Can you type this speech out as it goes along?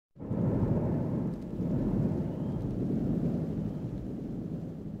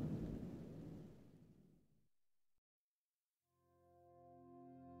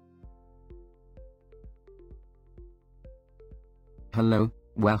Hello,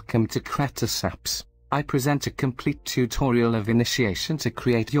 welcome to CreaTusApps. I present a complete tutorial of initiation to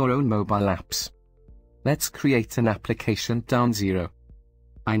create your own mobile apps. Let's create an application down zero.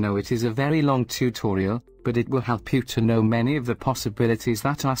 I know it is a very long tutorial, but it will help you to know many of the possibilities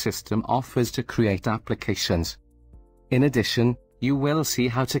that our system offers to create applications. In addition, you will see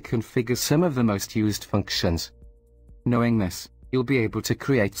how to configure some of the most used functions. Knowing this, you'll be able to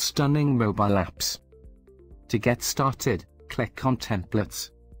create stunning mobile apps. To get started, click on Templates.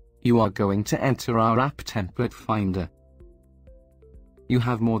 You are going to enter our app template finder. You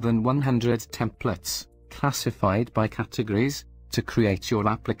have more than 100 templates, classified by categories, to create your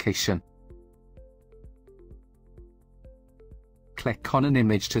application. Click on an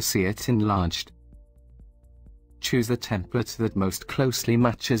image to see it enlarged. Choose the template that most closely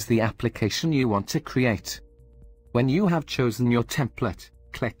matches the application you want to create. When you have chosen your template,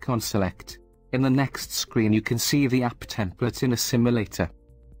 click on Select. In the next screen you can see the app template in a simulator.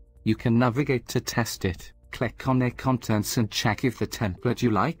 You can navigate to test it, click on their contents and check if the template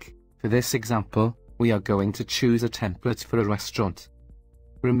you like. For this example, we are going to choose a template for a restaurant.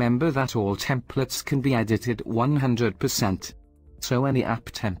 Remember that all templates can be edited 100%. So any app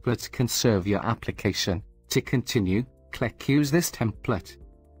template can serve your application. To continue, click Use this template.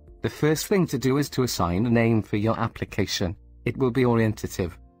 The first thing to do is to assign a name for your application. It will be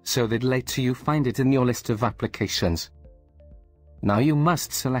orientative, so that later you find it in your list of applications. Now you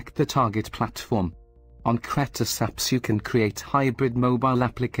must select the target platform. On CreaTusApps you can create hybrid mobile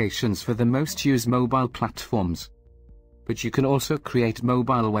applications for the most used mobile platforms. But you can also create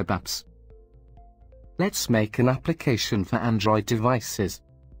mobile web apps. Let's make an application for Android devices.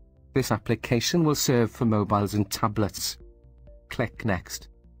 This application will serve for mobiles and tablets. Click Next.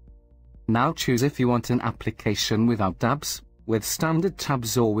 Now choose if you want an application without tabs, with standard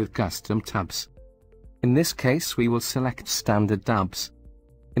tabs or with custom tabs. In this case we will select standard tabs.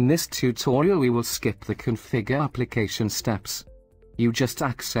 In this tutorial we will skip the configure application steps. You just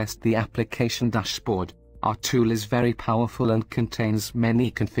accessed the application dashboard. Our tool is very powerful and contains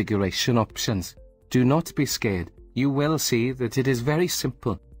many configuration options. Do not be scared, you will see that it is very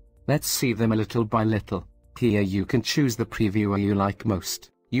simple. Let's see them a little by little. Here you can choose the previewer you like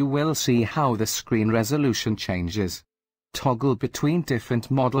most. You will see how the screen resolution changes. Toggle between different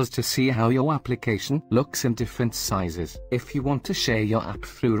models to see how your application looks in different sizes. If you want to share your app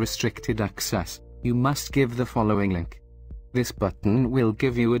through restricted access, you must give the following link. This button will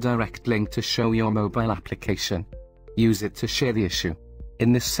give you a direct link to show your mobile application. Use it to share the issue.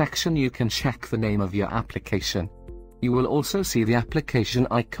 In this section you can check the name of your application. You will also see the application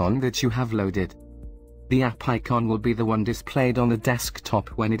icon that you have loaded. The app icon will be the one displayed on the desktop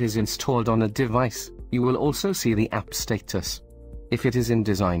when it is installed on a device. You will also see the app status, if it is in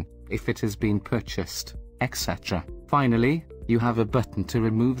design, if it has been purchased, etc. Finally, you have a button to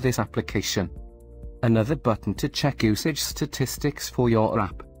remove this application, another button to check usage statistics for your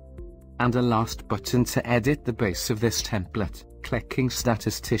app, and a last button to edit the base of this template. Clicking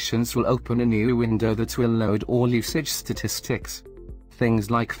Statisticians will open a new window that will load all usage statistics. Things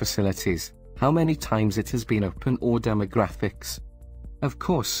like facilities, how many times it has been open, or demographics. Of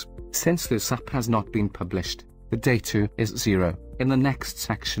course, since this app has not been published, the data is 0. In the next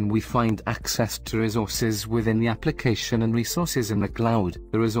section we find access to resources within the application and resources in the cloud.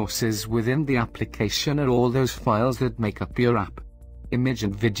 The resources within the application are all those files that make up your app. Image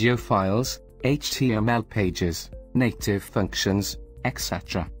and video files, HTML pages, native functions,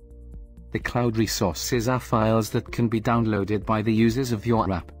 etc. The cloud resources are files that can be downloaded by the users of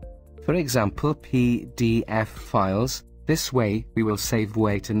your app. For example, PDF files. This way, we will save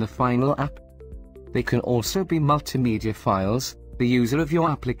weight in the final app. They can also be multimedia files. The user of your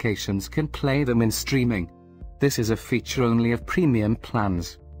applications can play them in streaming. This is a feature only of premium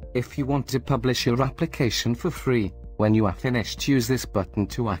plans. If you want to publish your application for free, when you are finished, use this button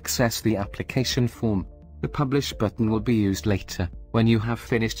to access the application form. The Publish button will be used later, when you have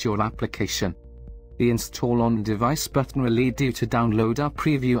finished your application. The Install on Device button will lead you to download our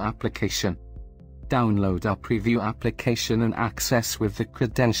preview application. Download our preview application and access with the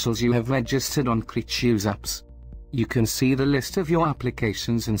credentials you have registered on CreaTusApps. You can see the list of your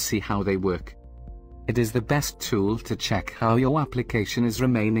applications and see how they work. It is the best tool to check how your application is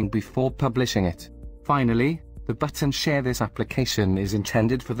remaining before publishing it. Finally, the button Share this application is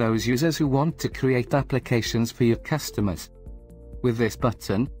intended for those users who want to create applications for your customers. With this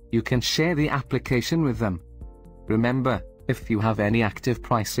button, you can share the application with them. Remember, if you have any active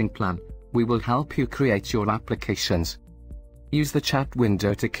pricing plan, we will help you create your applications. Use the chat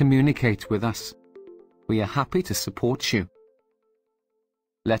window to communicate with us. We are happy to support you.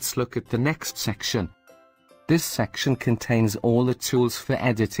 Let's look at the next section. This section contains all the tools for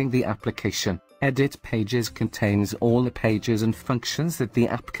editing the application. Edit Pages contains all the pages and functions that the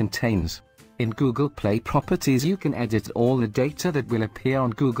app contains. In Google Play Properties you can edit all the data that will appear on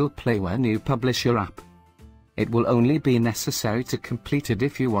Google Play when you publish your app. It will only be necessary to complete it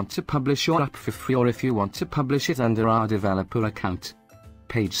if you want to publish your app for free or if you want to publish it under our developer account.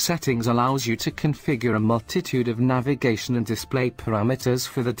 Page Settings allows you to configure a multitude of navigation and display parameters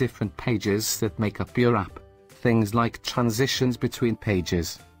for the different pages that make up your app. Things like transitions between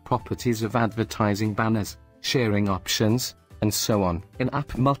pages, properties of advertising banners, sharing options, and so on. In App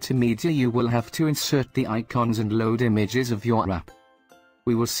Multimedia you will have to insert the icons and load images of your app.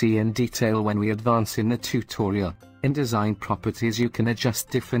 We will see in detail when we advance in the tutorial. In Design Properties you can adjust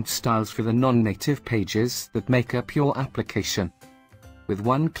different styles for the non-native pages that make up your application. With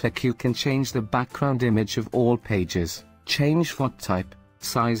one click you can change the background image of all pages, change font type,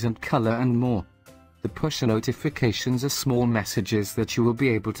 size and color and more. The push notifications are small messages that you will be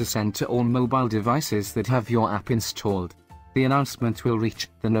able to send to all mobile devices that have your app installed. The announcement will reach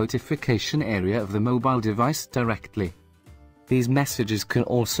the notification area of the mobile device directly. These messages can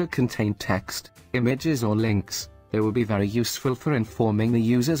also contain text, images or links. They will be very useful for informing the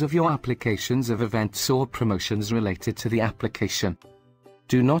users of your applications of events or promotions related to the application.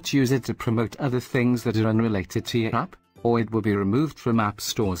 Do not use it to promote other things that are unrelated to your app, or it will be removed from app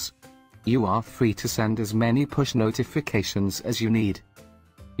stores. You are free to send as many push notifications as you need.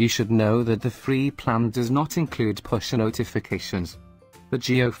 You should know that the free plan does not include push notifications. The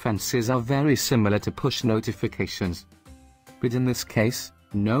geofences are very similar to push notifications. But in this case,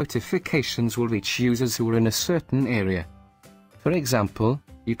 notifications will reach users who are in a certain area. For example,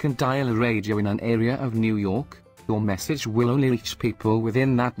 you can dial a radio in an area of New York. Your message will only reach people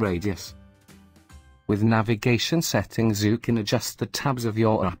within that radius. With navigation settings you can adjust the tabs of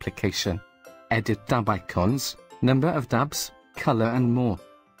your application. Edit tab icons, number of tabs, color and more.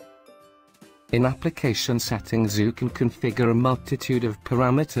 In application settings you can configure a multitude of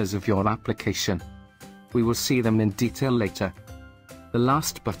parameters of your application. We will see them in detail later. The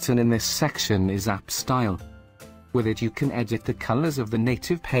last button in this section is App Style. With it you can edit the colors of the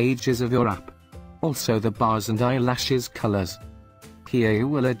native pages of your app. Also the bars and eyelashes colors. Here you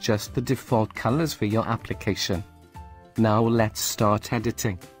will adjust the default colors for your application. Now let's start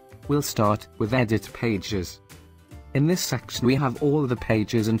editing. We'll start with Edit Pages. In this section we have all the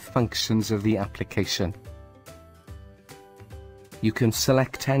pages and functions of the application. You can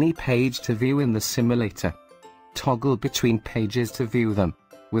select any page to view in the simulator. Toggle between pages to view them.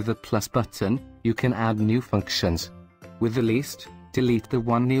 With the plus button, you can add new functions. With the least, delete the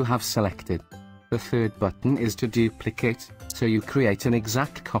one you have selected. The third button is to duplicate, so you create an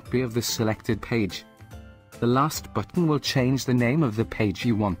exact copy of the selected page. The last button will change the name of the page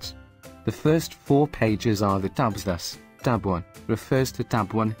you want. The first 4 pages are the tabs thus. Tab 1 refers to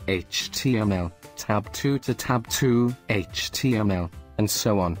Tab 1 HTML, Tab 2 to Tab 2 HTML, and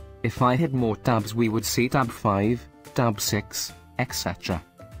so on. If I hit more tabs we would see Tab 5, Tab 6, etc.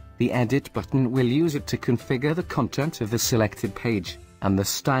 The Edit button will use it to configure the content of the selected page, and the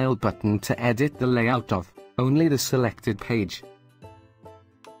Style button to edit the layout of only the selected page.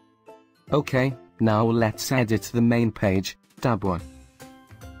 Okay, now let's edit the main page, Tab 1.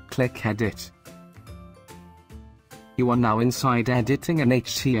 Click Edit. You are now inside editing an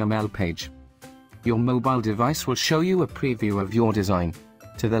HTML page. Your mobile device will show you a preview of your design.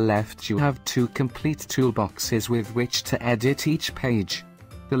 To the left you have 2 complete toolboxes with which to edit each page.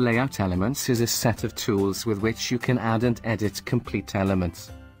 The Layout Elements is a set of tools with which you can add and edit complete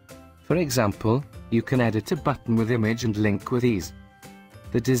elements. For example, you can edit a button with image and link with ease.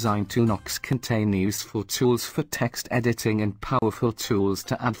 The Design toolbox contain useful tools for text editing and powerful tools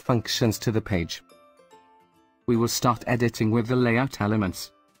to add functions to the page. We will start editing with the Layout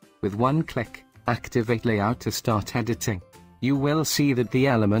Elements. With one click, activate Layout to start editing. You will see that the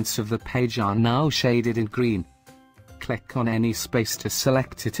elements of the page are now shaded in green. Click on any space to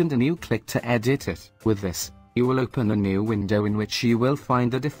select it and a new click to edit it. With this, you will open a new window in which you will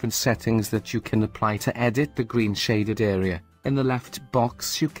find the different settings that you can apply to edit the green shaded area. In the left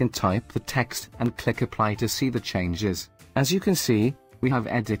box you can type the text and click Apply to see the changes. As you can see, we have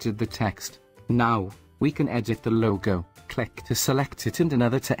edited the text. Now, we can edit the logo. Click to select it and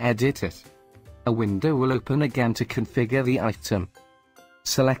another to edit it. A window will open again to configure the item.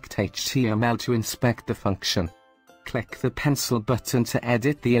 Select HTML to inspect the function. Click the pencil button to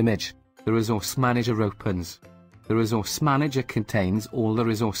edit the image. The Resource Manager opens. The Resource Manager contains all the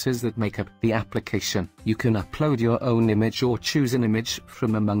resources that make up the application. You can upload your own image or choose an image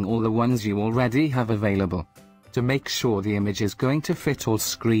from among all the ones you already have available. To make sure the image is going to fit all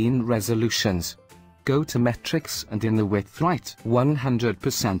screen resolutions, Go to Metrics and in the width write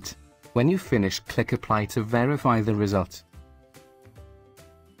 100%. When you finish, click Apply to verify the result.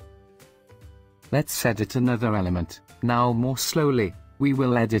 Let's edit another element. Now more slowly, we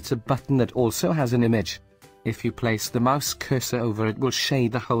will edit a button that also has an image. If you place the mouse cursor over it, will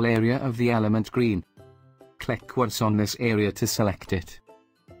shade the whole area of the element green. Click once on this area to select it.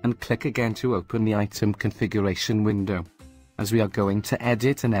 And click again to open the item configuration window. As we are going to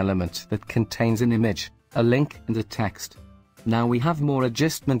edit an element that contains an image, a link and a text. Now we have more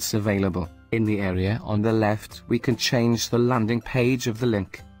adjustments available. In the area on the left, we can change the landing page of the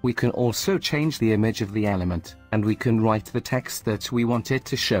link. We can also change the image of the element, and we can write the text that we want it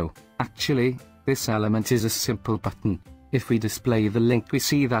to show. Actually, this element is a simple button. If we display the link, we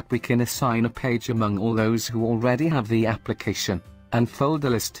see that we can assign a page among all those who already have the application. Unfold the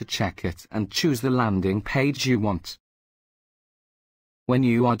list to check it and choose the landing page you want. When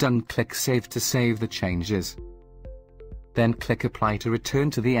you are done, click Save to save the changes. Then click Apply to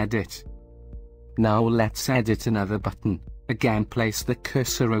return to the edit. Now let's edit another button. Again, place the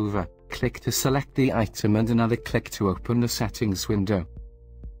cursor over, click to select the item and another click to open the settings window.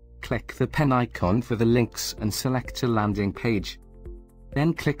 Click the pen icon for the links and select a landing page.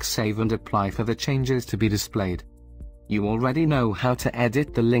 Then click Save and Apply for the changes to be displayed. You already know how to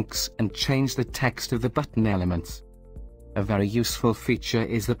edit the links and change the text of the button elements. A very useful feature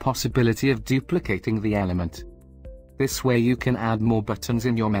is the possibility of duplicating the element. This way you can add more buttons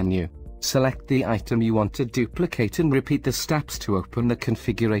in your menu. Select the item you want to duplicate and repeat the steps to open the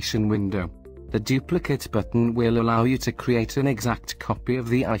configuration window. The duplicate button will allow you to create an exact copy of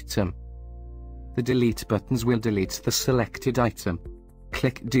the item. The delete buttons will delete the selected item.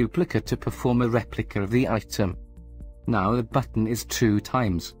 Click duplicate to perform a replica of the item. Now the button is 2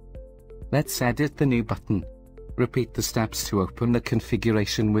 times. Let's edit the new button. Repeat the steps to open the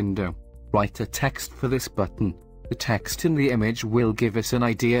configuration window. Write a text for this button. The text in the image will give us an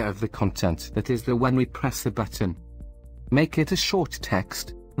idea of the content that is there when we press the button. Make it a short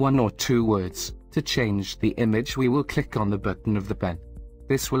text, 1 or 2 words. To change the image, we will click on the button of the pen.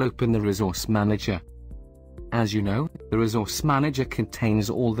 This will open the Resource Manager. As you know, the Resource Manager contains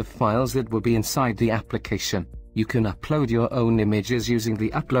all the files that will be inside the application. You can upload your own images using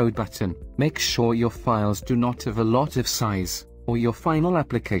the Upload button. Make sure your files do not have a lot of size, or your final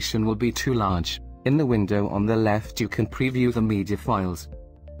application will be too large. In the window on the left, you can preview the media files.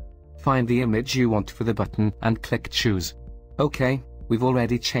 Find the image you want for the button and click Choose. OK, we've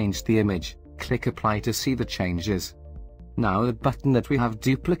already changed the image. Click Apply to see the changes. Now the button that we have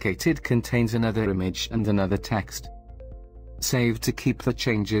duplicated contains another image and another text. Save to keep the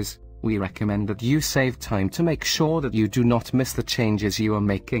changes. We recommend that you save time to make sure that you do not miss the changes you are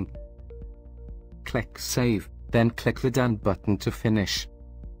making. Click Save, then click the Done button to finish.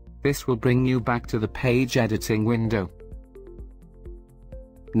 This will bring you back to the page editing window.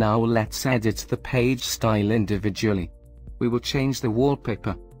 Now let's edit the page style individually. We will change the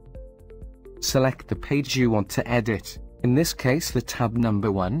wallpaper. Select the page you want to edit, in this case the tab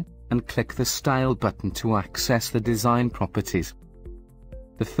number 1, and click the Style button to access the design properties.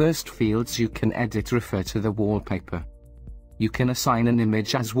 The first fields you can edit refer to the wallpaper. You can assign an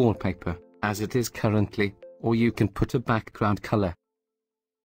image as wallpaper, as it is currently, or you can put a background color.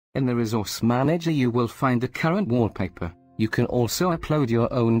 In the Resource Manager you will find the current wallpaper. You can also upload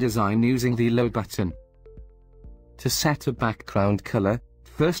your own design using the Load button. To set a background color,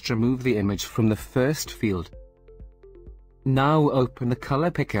 first remove the image from the first field. Now open the color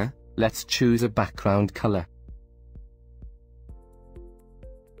picker. Let's choose a background color.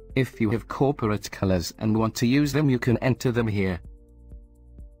 If you have corporate colors and want to use them, you can enter them here.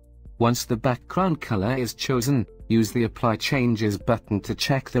 Once the background color is chosen, use the Apply Changes button to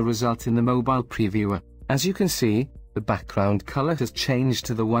check the result in the mobile previewer. As you can see, the background color has changed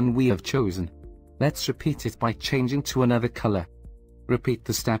to the one we have chosen. Let's repeat it by changing to another color. Repeat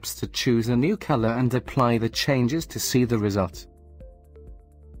the steps to choose a new color and apply the changes to see the result.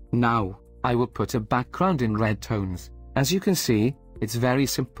 Now, I will put a background in red tones. As you can see, it's very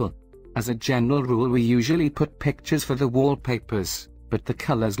simple. As a general rule, we usually put pictures for the wallpapers, but the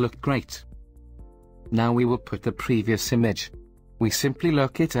colors look great. Now we will put the previous image. We simply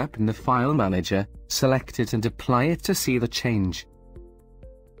look it up in the File Manager, select it and apply it to see the change.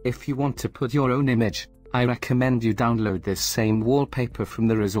 If you want to put your own image, I recommend you download this same wallpaper from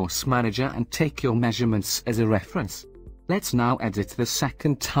the Resource Manager and take your measurements as a reference. Let's now edit the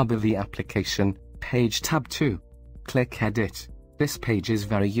second tab of the application, Page tab 2. Click Edit. This page is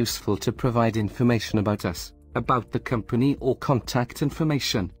very useful to provide information about us, about the company or contact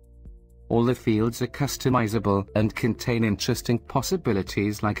information. All the fields are customizable and contain interesting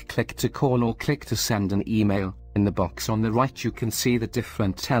possibilities like click to call or click to send an email. In the box on the right you can see the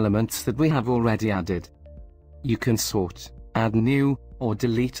different elements that we have already added. You can sort, add new, or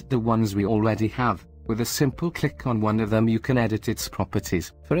delete the ones we already have. With a simple click on one of them you can edit its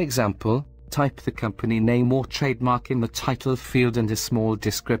properties. For example, type the company name or trademark in the title field and a small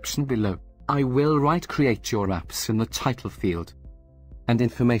description below. I will write "Create your apps" in the title field. And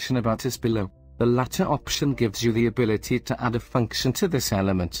information about us below. The latter option gives you the ability to add a function to this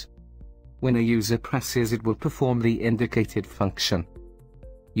element. When a user presses it will perform the indicated function.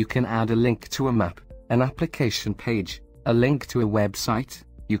 You can add a link to a map, an application page, a link to a website.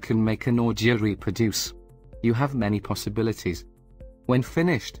 You can make an audio reproduce. You have many possibilities. When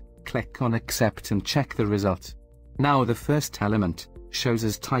finished, click on Accept and check the result. Now the first element shows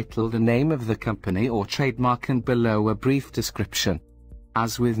as title the name of the company or trademark and below a brief description.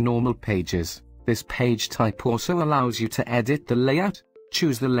 As with normal pages, this page type also allows you to edit the layout.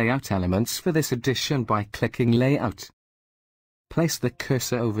 Choose the layout elements for this edition by clicking Layout. Place the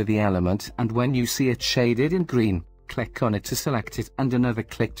cursor over the element and when you see it shaded in green, click on it to select it and another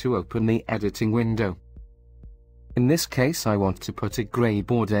click to open the editing window. In this case I want to put a grey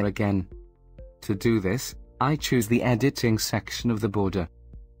border again. To do this, I choose the editing section of the border.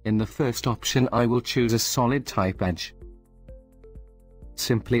 In the first option I will choose a solid type edge.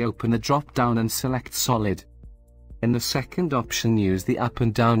 Simply open the drop-down and select solid. In the second option use the up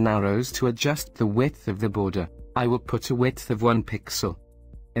and down arrows to adjust the width of the border. I will put a width of 1 pixel.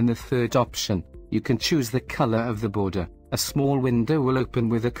 In the third option, you can choose the color of the border. A small window will open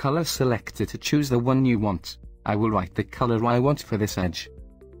with a color selector to choose the one you want. I will write the color I want for this edge.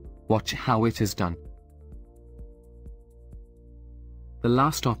 Watch how it is done. The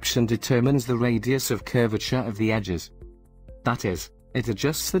last option determines the radius of curvature of the edges. That is, it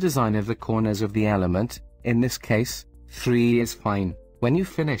adjusts the design of the corners of the element. In this case, 3 is fine. When you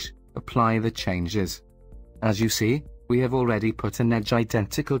finish, apply the changes. As you see, we have already put an edge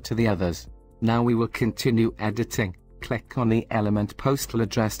identical to the others. Now we will continue editing. Click on the element postal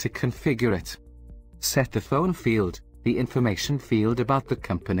address to configure it. Set the phone field, the information field about the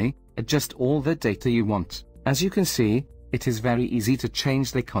company, adjust all the data you want. As you can see, it is very easy to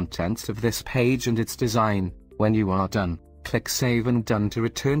change the contents of this page and its design. When you are done, click Save and Done to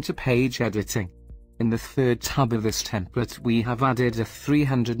return to page editing. In the third tab of this template we have added a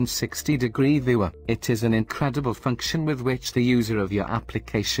 360-degree viewer. It is an incredible function with which the user of your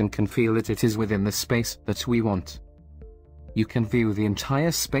application can feel that it is within the space that we want. You can view the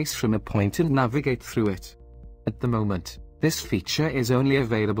entire space from a point and navigate through it. At the moment, this feature is only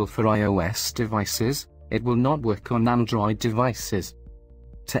available for iOS devices. It will not work on Android devices.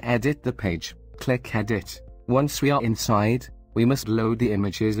 To edit the page, click Edit. Once we are inside, we must load the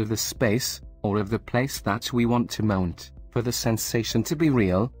images of the space, or of the place that we want to mount. For the sensation to be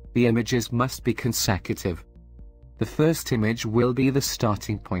real, the images must be consecutive. The first image will be the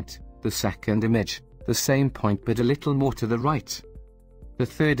starting point, the second image, the same point but a little more to the right. The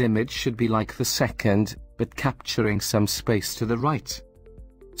third image should be like the second, but capturing some space to the right.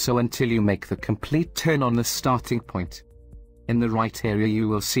 So until you make the complete turn on the starting point. In the right area you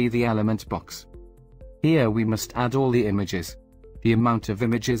will see the element box. Here we must add all the images. The amount of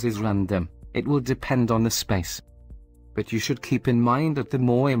images is random. It will depend on the space. But you should keep in mind that the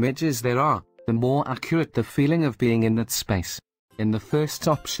more images there are, the more accurate the feeling of being in that space. In the first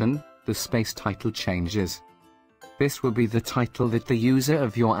option, the space title changes. This will be the title that the user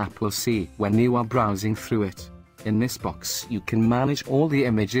of your app will see when you are browsing through it. In this box you can manage all the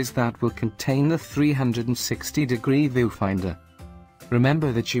images that will contain the 360-degree viewfinder.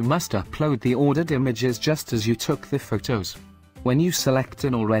 Remember that you must upload the ordered images just as you took the photos. When you select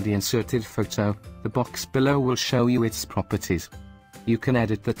an already inserted photo, the box below will show you its properties. You can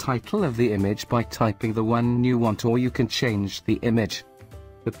edit the title of the image by typing the one you want, or you can change the image.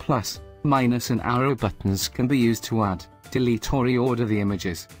 The plus, minus and arrow buttons can be used to add, delete or reorder the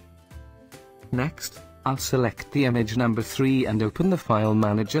images. Next, I'll select the image number 3 and open the file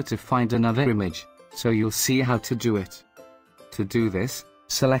manager to find another image, so you'll see how to do it. To do this,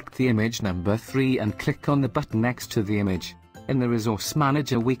 select the image number 3 and click on the button next to the image. In the Resource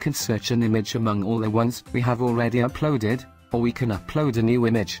Manager we can search an image among all the ones we have already uploaded, or we can upload a new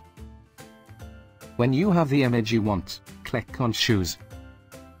image. When you have the image you want, click on Choose.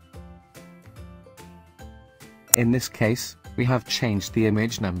 In this case, we have changed the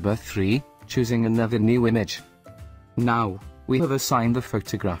image number 3, choosing another new image. Now, we have assigned the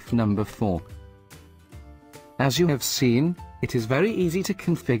photograph number 4. As you have seen, it is very easy to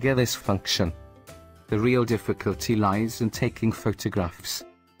configure this function. The real difficulty lies in taking photographs.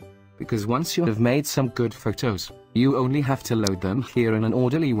 because once you have made some good photos, you only have to load them here in an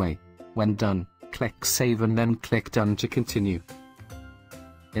orderly way. When done, click Save and then click Done to continue.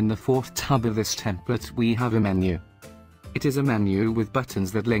 In the fourth tab of this template we have a menu. It is a menu with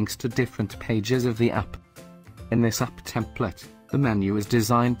buttons that links to different pages of the app. In this app template, the menu is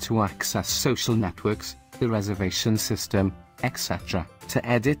designed to access social networks, the reservation system, etc. To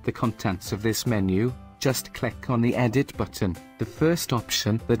edit the contents of this menu, just click on the Edit button. The first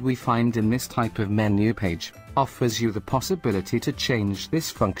option that we find in this type of menu page offers you the possibility to change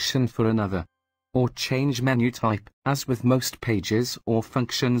this function for another, or change menu type. As with most pages or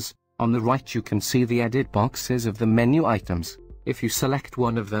functions, on the right you can see the edit boxes of the menu items. If you select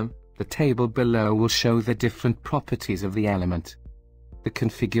one of them, the table below will show the different properties of the element. The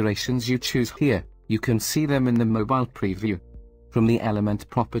configurations you choose here, you can see them in the mobile preview. From the element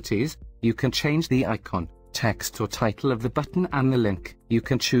properties, you can change the icon, text or title of the button and the link. You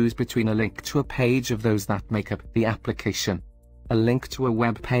can choose between a link to a page of those that make up the application, a link to a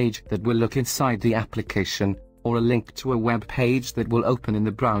web page that will look inside the application, or a link to a web page that will open in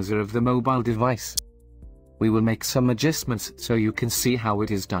the browser of the mobile device. We will make some adjustments so you can see how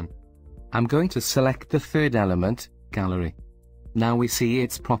it is done. I'm going to select the third element, Gallery. Now we see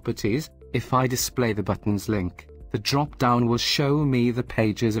its properties. If I display the button's link, the drop-down will show me the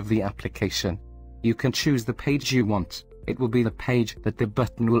pages of the application. You can choose the page you want. It will be the page that the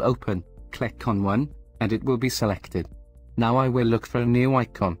button will open. Click on one, and it will be selected. Now I will look for a new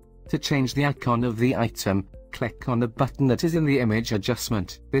icon. To change the icon of the item, click on the button that is in the image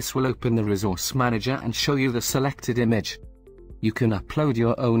adjustment. This will open the resource manager and show you the selected image. You can upload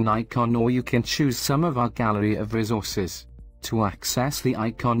your own icon or you can choose some of our gallery of resources. To access the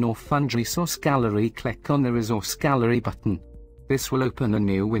icon or fund resource gallery, click on the resource gallery button. This will open a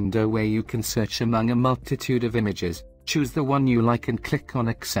new window where you can search among a multitude of images. Choose the one you like and click on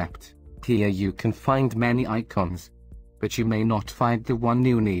accept. Here you can find many icons, but you may not find the one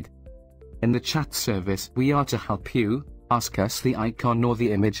you need. In the chat service we are to help you. Ask us the icon or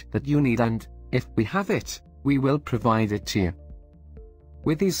the image that you need, and if we have it, we will provide it to you.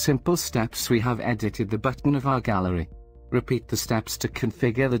 With these simple steps we have edited the button of our gallery. Repeat the steps to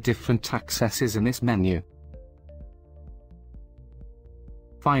configure the different accesses in this menu.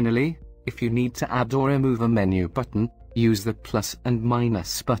 Finally, if you need to add or remove a menu button, use the plus and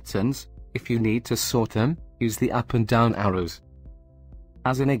minus buttons. If you need to sort them, use the up and down arrows.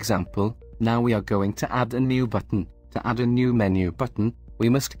 As an example, now we are going to add a new button. To add a new menu button, we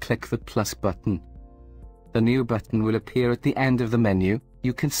must click the plus button. The new button will appear at the end of the menu.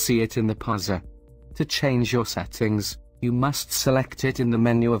 You can see it in the parser. To change your settings, you must select it in the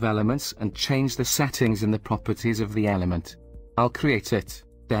menu of elements and change the settings in the properties of the element. I'll create it,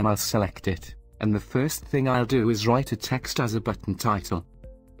 then I'll select it, and the first thing I'll do is write a text as a button title.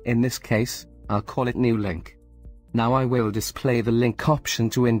 In this case, I'll call it New Link. Now I will display the link option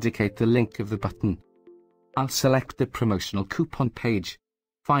to indicate the link of the button. I'll select the promotional coupon page.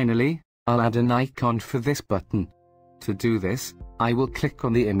 Finally, I'll add an icon for this button. To do this, I will click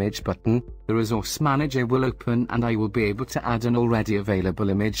on the image button, the resource manager will open and I will be able to add an already available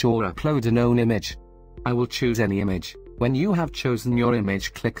image or upload a known image. I will choose any image. When you have chosen your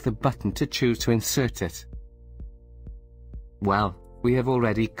image, click the button to choose to insert it. Well, we have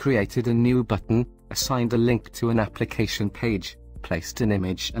already created a new button, assigned a link to an application page, placed an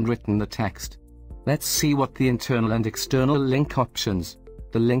image and written the text. Let's see what the internal and external link options.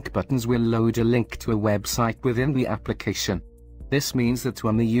 The link buttons will load a link to a website within the application. This means that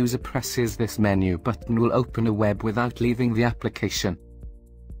when the user presses this menu button will open a web without leaving the application.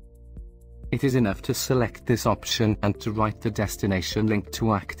 It is enough to select this option and to write the destination link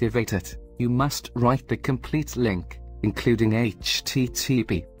to activate it. You must write the complete link, including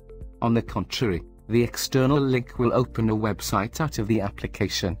HTTP. On the contrary, the external link will open a website out of the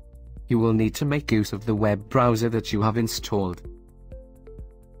application. You will need to make use of the web browser that you have installed.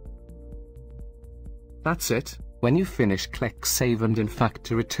 That's it. When you finish, click Save and in fact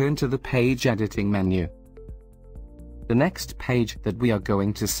to return to the page editing menu. The next page that we are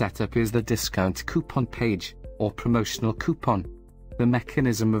going to set up is the discount coupon page, or promotional coupon. The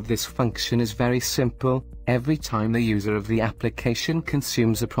mechanism of this function is very simple. Every time the user of the application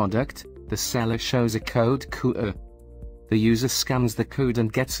consumes a product, the seller shows a code QR. The user scans the code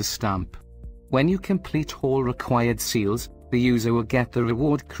and gets a stamp. When you complete all required seals, the user will get the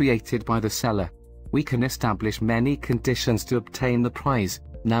reward created by the seller. We can establish many conditions to obtain the prize.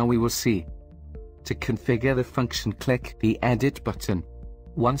 Now we will see. To configure the function, click the Edit button.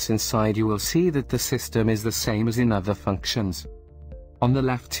 Once inside, you will see that the system is the same as in other functions. On the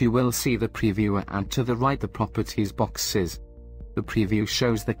left you will see the previewer and to the right the properties boxes. The preview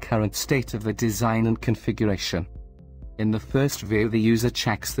shows the current state of the design and configuration. In the first view, the user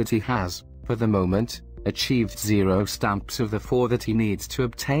checks that he has, for the moment, achieved 0 stamps of the 4 that he needs to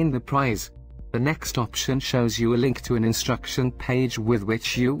obtain the prize. The next option shows you a link to an instruction page with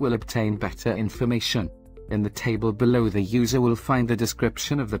which you will obtain better information. In the table below, the user will find the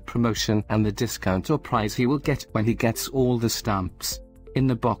description of the promotion and the discount or prize he will get when he gets all the stamps. In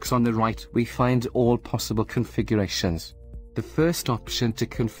the box on the right, we find all possible configurations. The first option to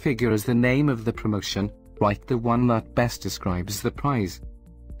configure is the name of the promotion. Write the one that best describes the prize.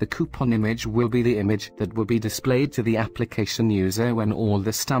 The coupon image will be the image that will be displayed to the application user when all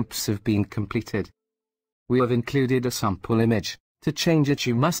the stamps have been completed. We have included a sample image. To change it,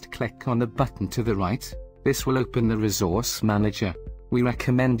 you must click on the button to the right. This will open the resource manager. We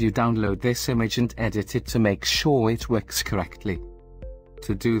recommend you download this image and edit it to make sure it works correctly.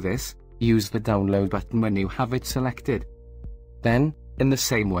 To do this, use the download button when you have it selected. Then, in the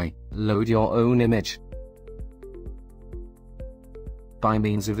same way, load your own image. By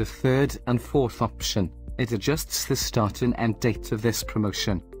means of the third and fourth option, it adjusts the start and end date of this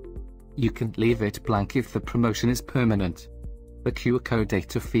promotion. You can leave it blank if the promotion is permanent. The QR code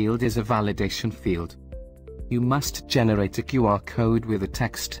data field is a validation field. You must generate a QR code with a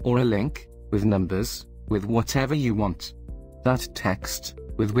text or a link, with numbers, with whatever you want. That text,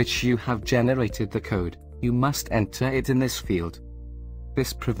 with which you have generated the code, you must enter it in this field.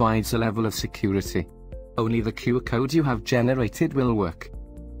 This provides a level of security. Only the QR code you have generated will work.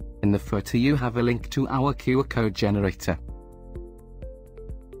 In the footer, you have a link to our QR code generator.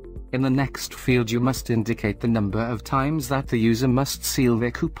 In the next field, you must indicate the number of times that the user must seal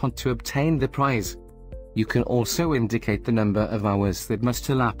their coupon to obtain the prize. You can also indicate the number of hours that must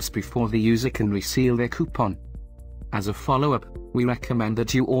elapse before the user can reseal their coupon. As a follow-up, we recommend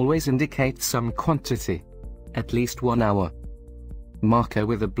that you always indicate some quantity, at least 1 hour. Marker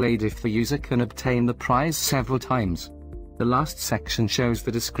with a blade if the user can obtain the prize several times. The last section shows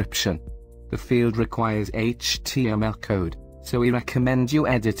the description. The field requires HTML code, so we recommend you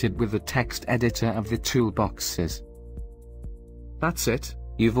edit it with the text editor of the toolboxes. That's it.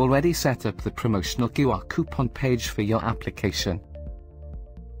 You've already set up the promotional QR coupon page for your application.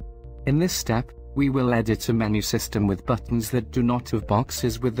 In this step, we will edit a menu system with buttons that do not have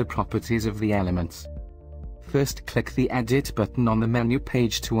boxes with the properties of the elements. First, click the Edit button on the menu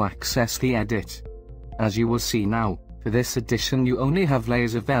page to access the edit. As you will see now, for this edition you only have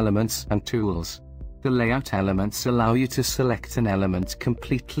layers of elements and tools. The layout elements allow you to select an element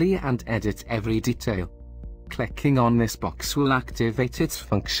completely and edit every detail. Clicking on this box will activate its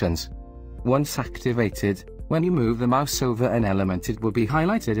functions. Once activated, when you move the mouse over an element, it will be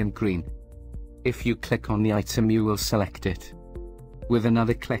highlighted in green. If you click on the item, you will select it. With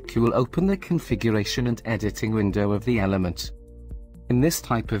another click, you will open the configuration and editing window of the element. In this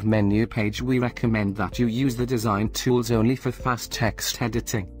type of menu page, we recommend that you use the design tools only for fast text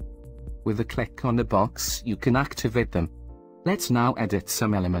editing. With a click on the box, you can activate them. Let's now edit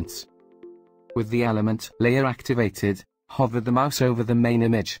some elements. With the element layer activated, hover the mouse over the main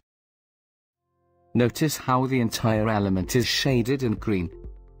image. Notice how the entire element is shaded in green.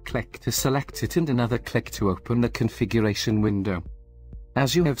 Click to select it and another click to open the configuration window.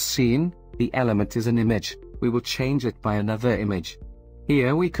 As you have seen, the element is an image. We will change it by another image.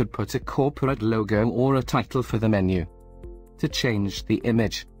 Here we could put a corporate logo or a title for the menu. To change the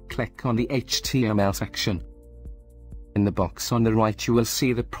image, click on the HTML section. In the box on the right, you will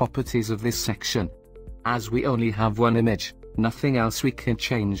see the properties of this section. As we only have one image, nothing else, we can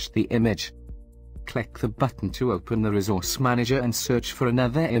change the image. Click the button to open the resource manager and search for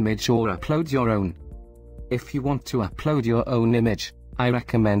another image or upload your own. If you want to upload your own image, I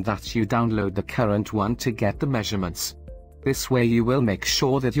recommend that you download the current one to get the measurements. This way you will make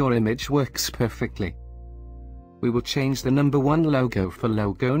sure that your image works perfectly. We will change the number 1 logo for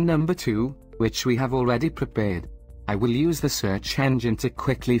logo number 2, which we have already prepared. I will use the search engine to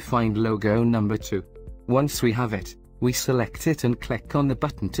quickly find logo number 2. Once we have it, we select it and click on the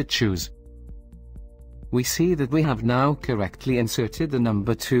button to choose. We see that we have now correctly inserted the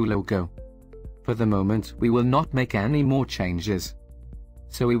number 2 logo. For the moment, we will not make any more changes.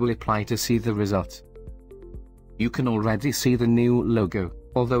 So we will apply to see the result. You can already see the new logo.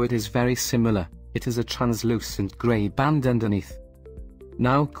 Although it is very similar, it is a translucent grey band underneath.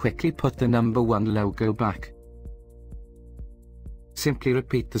 Now quickly put the number 1 logo back. Simply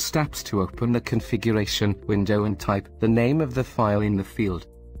repeat the steps to open the configuration window and type the name of the file in the field.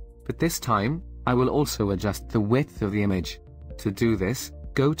 But this time, I will also adjust the width of the image. To do this,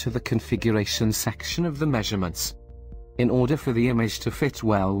 go to the configuration section of the measurements. In order for the image to fit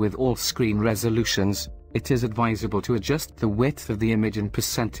well with all screen resolutions, It is advisable to adjust the width of the image in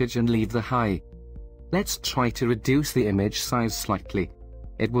percentage and leave the high. Let's try to reduce the image size slightly.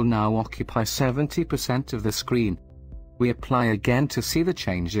 It will now occupy 70% of the screen. We apply again to see the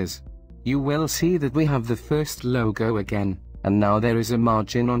changes. You will see that we have the first logo again, and now there is a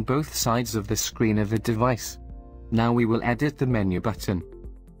margin on both sides of the screen of the device. Now we will edit the menu button.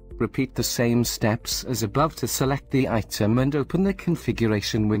 Repeat the same steps as above to select the item and open the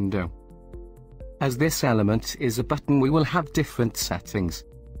configuration window. As this element is a button, we will have different settings.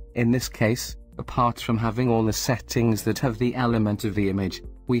 In this case, apart from having all the settings that have the element of the image,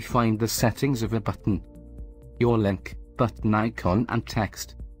 we find the settings of a button, your link, button icon and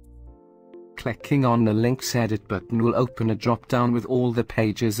text. Clicking on the link's edit button will open a drop-down with all the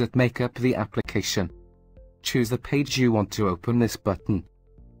pages that make up the application. Choose the page you want to open this button.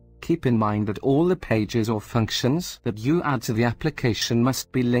 Keep in mind that all the pages or functions that you add to the application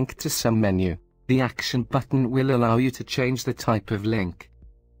must be linked to some menu. The action button will allow you to change the type of link.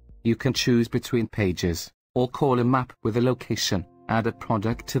 You can choose between pages, or call a map with a location, add a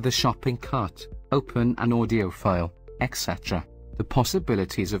product to the shopping cart, open an audio file, etc. The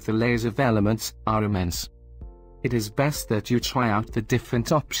possibilities of the layers of elements are immense. It is best that you try out the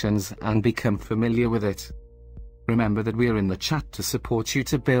different options and become familiar with it. Remember that we are in the chat to support you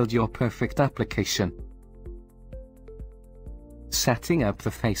to build your perfect application. Setting up the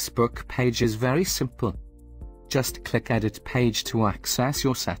Facebook page is very simple. Just click Edit Page to access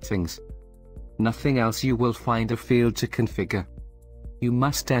your settings. Nothing else. You will find a field to configure. You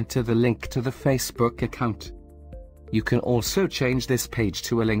must enter the link to the Facebook account. You can also change this page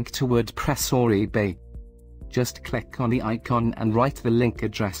to a link to WordPress or eBay. Just click on the icon and write the link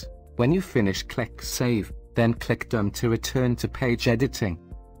address. When you finish, click Save, then click Done to return to page editing.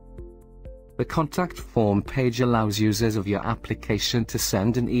 The contact form page allows users of your application to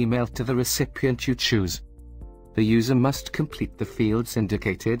send an email to the recipient you choose. The user must complete the fields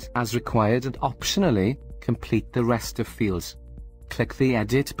indicated as required and optionally complete the rest of fields. Click the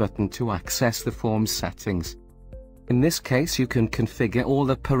Edit button to access the form's settings. In this case, you can configure all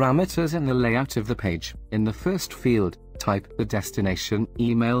the parameters in the layout of the page. In the first field, type the destination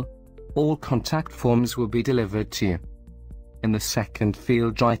email. All contact forms will be delivered to you. In the second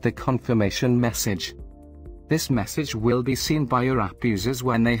field, write the confirmation message. This message will be seen by your app users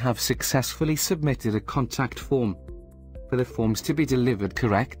when they have successfully submitted a contact form. For the forms to be delivered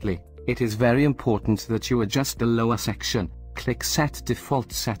correctly, it is very important that you adjust the lower section. Click Set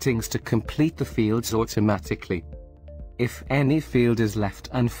Default Settings to complete the fields automatically. If any field is left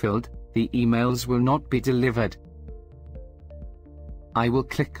unfilled, the emails will not be delivered. I will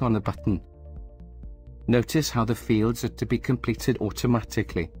click on the button. Notice how the fields are to be completed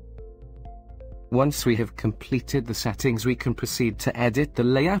automatically. Once we have completed the settings, we can proceed to edit the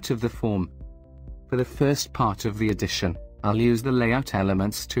layout of the form. For the first part of the addition, I'll use the Layout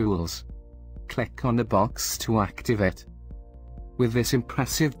Elements tools. Click on the box to activate. With this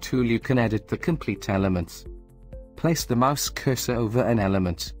impressive tool, you can edit the complete elements. Place the mouse cursor over an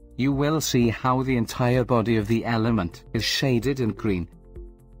element. You will see how the entire body of the element is shaded in green.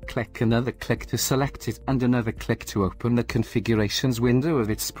 Click another click to select it and another click to open the configurations window of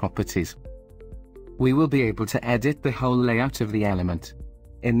its properties. We will be able to edit the whole layout of the element.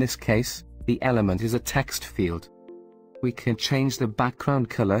 In this case, the element is a text field. We can change the background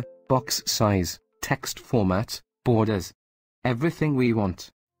color, box size, text format, borders, everything we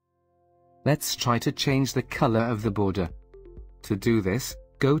want. Let's try to change the color of the border. To do this,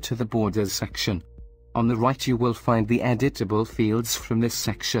 go to the Borders section. On the right you will find the editable fields from this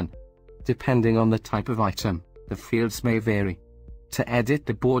section. Depending on the type of item, the fields may vary. To edit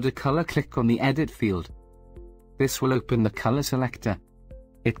the border color, click on the Edit field. This will open the color selector.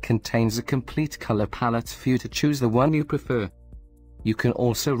 It contains a complete color palette for you to choose the one you prefer. You can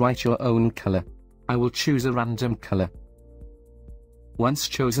also write your own color. I will choose a random color. Once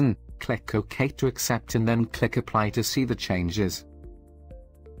chosen, click OK to accept and then click Apply to see the changes.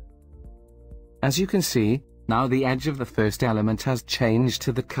 As you can see, now the edge of the first element has changed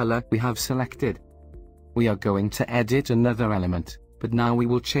to the color we have selected. We are going to edit another element, but now we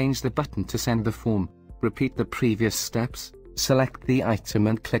will change the button to send the form. Repeat the previous steps, select the item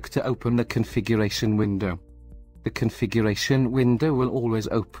and click to open the configuration window. The configuration window will always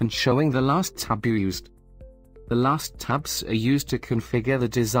open showing the last tab you used. The last tabs are used to configure the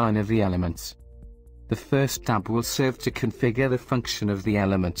design of the elements. The first tab will serve to configure the function of the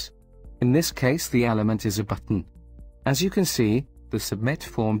element. In this case, the element is a button. As you can see, the Submit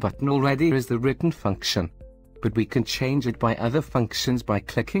Form button already is the written function, but we can change it by other functions by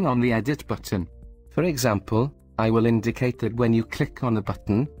clicking on the Edit button. For example, I will indicate that when you click on the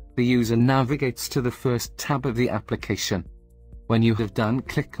button, The user navigates to the first tab of the application. When you have done,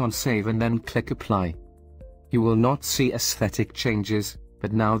 click on Save and then click Apply. You will not see aesthetic changes,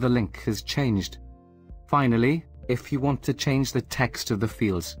 but now the link has changed. Finally, if you want to change the text of the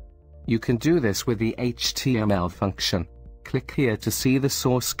fields, you can do this with the HTML function. Click here to see the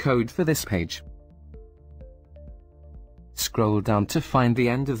source code for this page. Scroll down to find the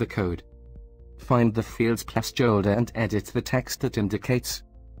end of the code. Find the fields placeholder and edit the text that indicates.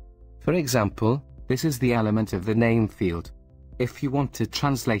 For example, this is the element of the name field. If you want to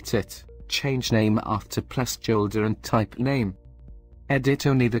translate it, change name after placeholder and type name. Edit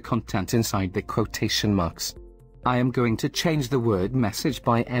only the content inside the quotation marks. I am going to change the word message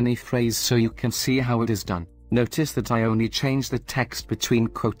by any phrase so you can see how it is done. Notice that I only change the text between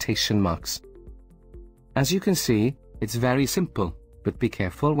quotation marks. As you can see, it's very simple, but be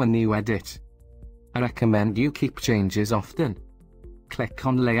careful when you edit. I recommend you keep changes often. Click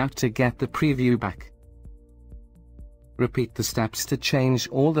on Layout to get the preview back. Repeat the steps to change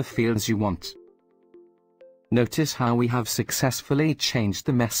all the fields you want. Notice how we have successfully changed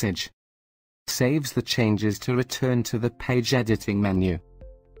the message. Saves the changes to return to the page editing menu.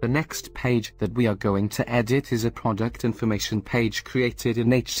 The next page that we are going to edit is a product information page created in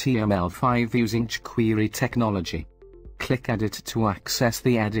HTML5 using jQuery technology. Click Edit to access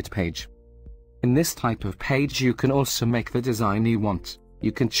the edit page. In this type of page you can also make the design you want.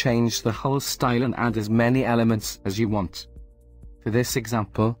 You can change the whole style and add as many elements as you want. For this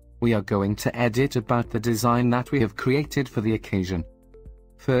example, we are going to edit about the design that we have created for the occasion.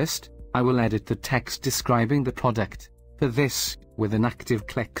 First, I will edit the text describing the product. For this, with an active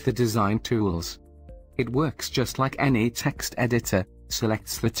click the design tools. It works just like any text editor,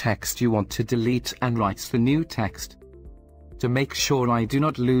 selects the text you want to delete and writes the new text. To make sure I do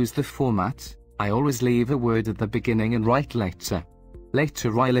not lose the format, I always leave a word at the beginning and write later.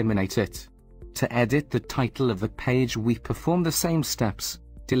 Later I eliminate it. To edit the title of the page we perform the same steps.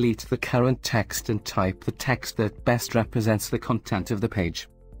 Delete the current text and type the text that best represents the content of the page.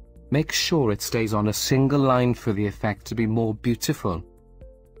 Make sure it stays on a single line for the effect to be more beautiful.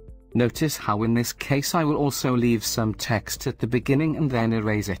 Notice how in this case I will also leave some text at the beginning and then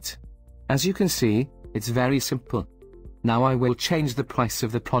erase it. As you can see, it's very simple. Now I will change the price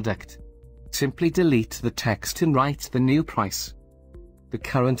of the product. Simply delete the text and write the new price. The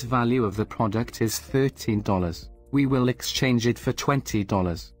current value of the product is $13. We will exchange it for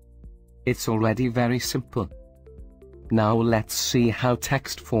 $20. It's already very simple. Now let's see how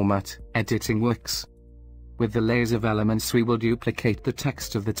text format editing works. With the layers of elements we will duplicate the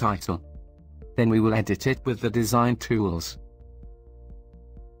text of the title. Then we will edit it with the design tools.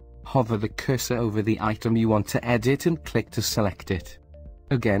 Hover the cursor over the item you want to edit and click to select it.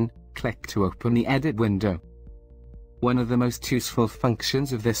 Again, click to open the edit window. One of the most useful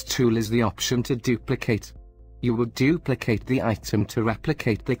functions of this tool is the option to duplicate. You will duplicate the item to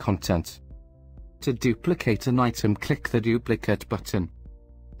replicate the content. To duplicate an item, click the duplicate button.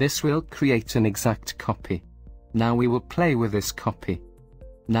 This will create an exact copy. Now we will play with this copy.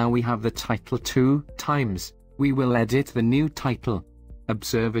 Now we have the title 2 times. We will edit the new title.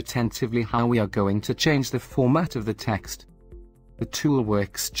 Observe attentively how we are going to change the format of the text. The tool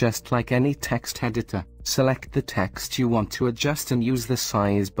works just like any text editor. Select the text you want to adjust and use the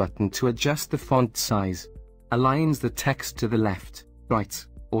size button to adjust the font size. Aligns the text to the left, right,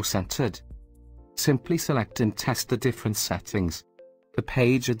 or centered. Simply select and test the different settings. The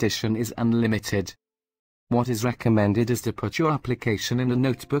page edition is unlimited. What is recommended is to put your application in a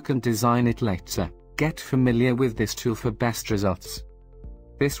notebook and design it later. Get familiar with this tool for best results.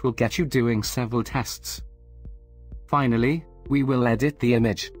 This will get you doing several tests. Finally, we will edit the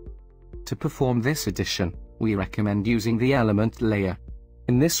image. To perform this edition, we recommend using the element layer.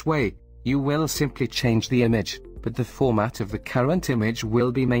 In this way, you will simply change the image, but the format of the current image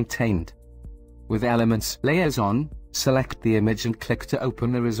will be maintained. With Elements Layers on, select the image and click to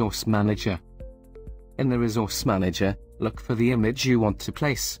open the Resource Manager. In the Resource Manager, look for the image you want to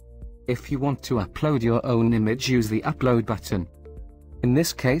place. If you want to upload your own image, use the Upload button. In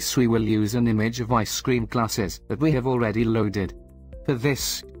this case we will use an image of ice cream glasses that we have already loaded. For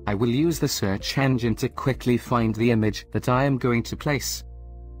this, I will use the search engine to quickly find the image that I am going to place.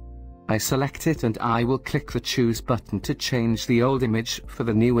 I select it and I will click the Choose button to change the old image for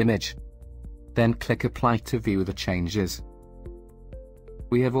the new image. Then click Apply to view the changes.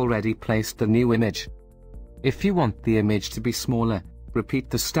 We have already placed the new image. If you want the image to be smaller, repeat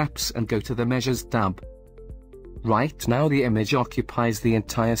the steps and go to the Measures tab. Right now the image occupies the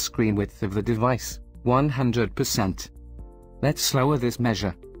entire screen width of the device, 100%. Let's lower this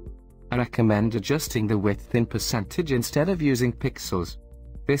measure. I recommend adjusting the width in percentage instead of using pixels.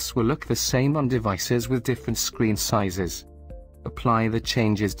 This will look the same on devices with different screen sizes. Apply the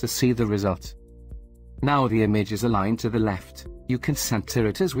changes to see the result. Now the image is aligned to the left, you can center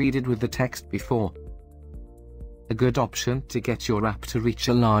it as we did with the text before. A good option to get your app to reach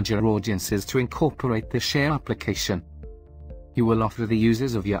a larger audience is to incorporate the share application. You will offer the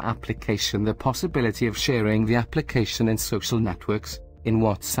users of your application the possibility of sharing the application in social networks, in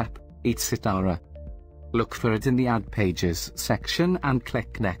WhatsApp, etc. Look for it in the Add Pages section and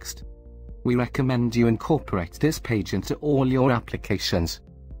click Next. We recommend you incorporate this page into all your applications.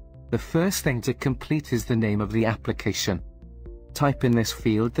 The first thing to complete is the name of the application. Type in this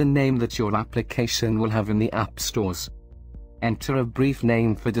field the name that your application will have in the app stores. Enter a brief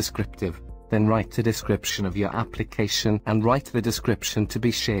name for descriptive, then write a description of your application and write the description to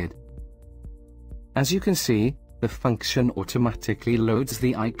be shared. As you can see, the function automatically loads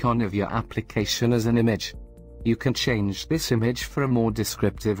the icon of your application as an image. You can change this image for a more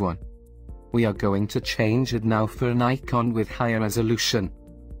descriptive one. We are going to change it now for an icon with higher resolution.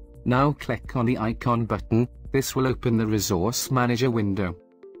 Now click on the icon button. This will open the Resource Manager window.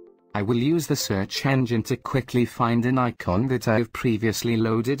 I will use the search engine to quickly find an icon that I have previously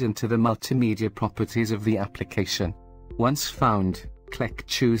loaded into the multimedia properties of the application. Once found, click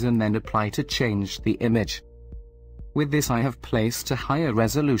Choose and then Apply to change the image. With this I have placed a higher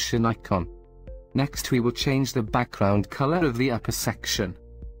resolution icon. Next we will change the background color of the upper section.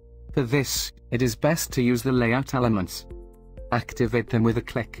 For this, it is best to use the layout elements. Activate them with a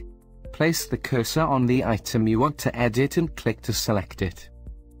click. Place the cursor on the item you want to edit and click to select it.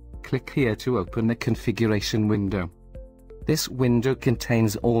 Click here to open the configuration window. This window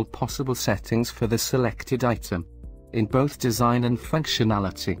contains all possible settings for the selected item, in both design and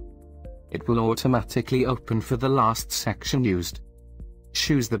functionality. It will automatically open for the last section used.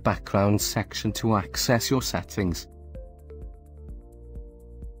 Choose the background section to access your settings.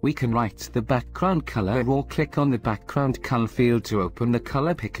 We can write the background color or click on the background color field to open the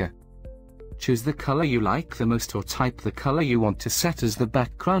color picker. Choose the color you like the most or type the color you want to set as the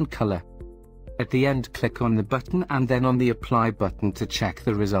background color. At the end click on the button and then on the Apply button to check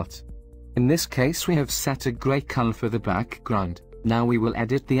the result. In this case we have set a gray color for the background. Now we will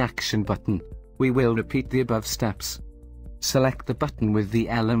edit the Action button. We will repeat the above steps. Select the button with the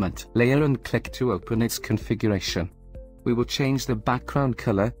element layer and click to open its configuration. We will change the background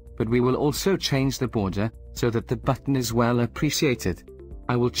color, but we will also change the border, so that the button is well appreciated.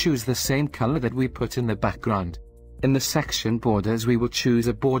 I will choose the same color that we put in the background. In the section borders we will choose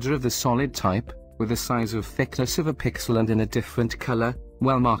a border of the solid type, with a size of thickness of a pixel and in a different color.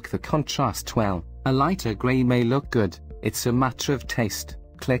 Well, mark the contrast well. A lighter gray may look good, it's a matter of taste.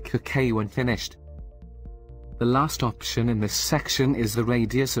 Click OK when finished. The last option in this section is the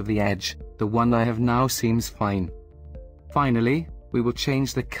radius of the edge. The one I have now seems fine. Finally, we will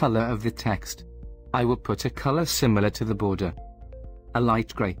change the color of the text. I will put a color similar to the border. A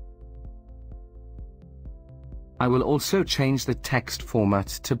light gray. I will also change the text format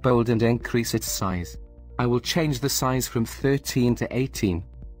to bold and increase its size. I will change the size from 13 to 18,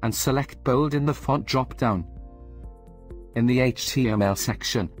 and select bold in the font drop-down. In the HTML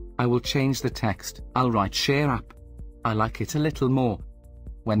section, I will change the text. I'll write Share App. I like it a little more.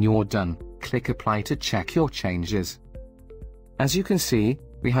 When you're done, click Apply to check your changes. As you can see,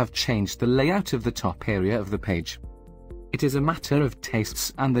 we have changed the layout of the top area of the page. It is a matter of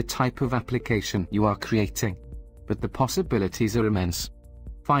tastes and the type of application you are creating, but the possibilities are immense.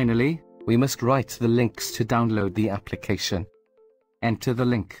 Finally, we must write the links to download the application. Enter the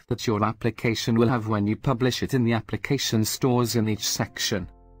link that your application will have when you publish it in the application stores in each section.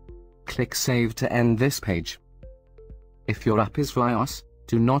 Click Save to end this page. If your app is iOS,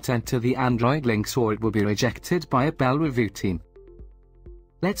 do not enter the Android links or it will be rejected by a Bell review team.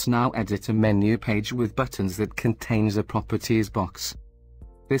 Let's now edit a menu page with buttons that contains a properties box.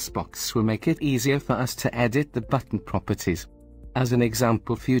 This box will make it easier for us to edit the button properties. As an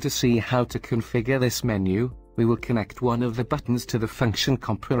example for you to see how to configure this menu, we will connect one of the buttons to the function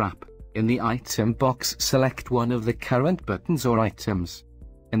Compare app. In the item box, select one of the current buttons or items.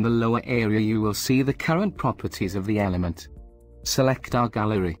 In the lower area you will see the current properties of the element. Select our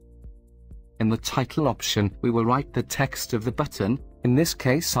gallery. In the title option, we will write the text of the button. In this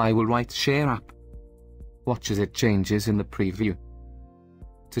case I will write Share App. Watch as it changes in the preview.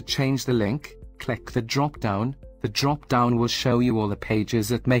 To change the link, click the drop-down. The drop-down will show you all the pages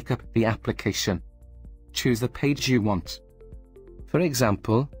that make up the application. Choose the page you want. For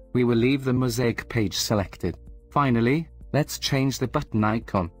example, we will leave the mosaic page selected. Finally, let's change the button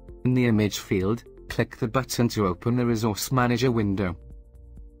icon. In the image field, click the button to open the Resource Manager window.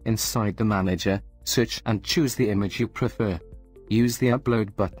 Inside the manager, search and choose the image you prefer. Use the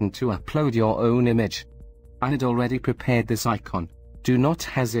upload button to upload your own image. I had already prepared this icon. Do not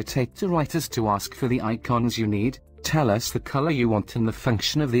hesitate to write us to ask for the icons you need. Tell us the color you want and the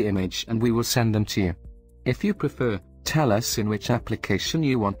function of the image and we will send them to you. If you prefer, tell us in which application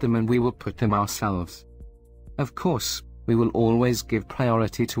you want them and we will put them ourselves. Of course, we will always give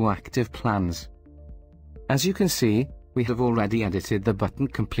priority to active plans. As you can see, we have already edited the button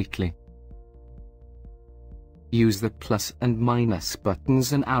completely. Use the plus and minus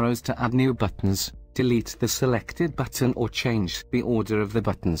buttons and arrows to add new buttons, delete the selected button or change the order of the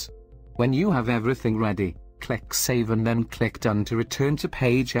buttons. When you have everything ready, click Save and then click Done to return to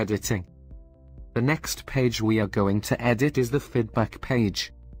page editing. The next page we are going to edit is the feedback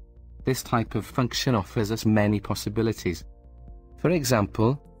page. This type of function offers us many possibilities. For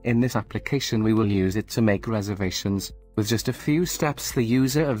example, in this application we will use it to make reservations. With just a few steps the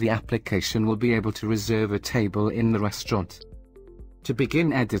user of the application will be able to reserve a table in the restaurant. To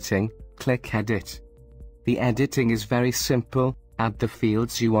begin editing, click Edit. The editing is very simple. Add the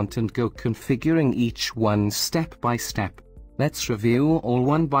fields you want and go configuring each one step by step. Let's review all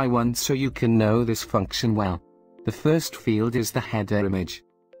one by one so you can know this function well. The first field is the header image.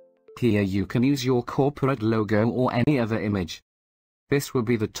 Here you can use your corporate logo or any other image. This will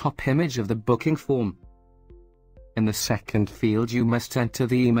be the top image of the booking form. In the second field you must enter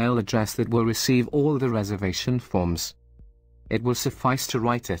the email address that will receive all the reservation forms. It will suffice to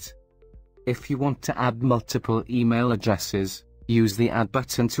write it. If you want to add multiple email addresses, use the Add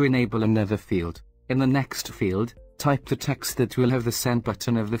button to enable another field. In the next field, type the text that will have the Send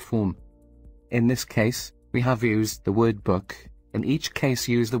button of the form. In this case, we have used the word book. In each case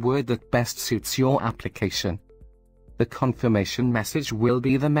use the word that best suits your application. The confirmation message will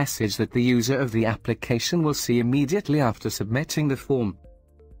be the message that the user of the application will see immediately after submitting the form.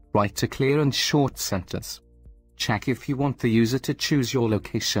 Write a clear and short sentence. Check if you want the user to choose your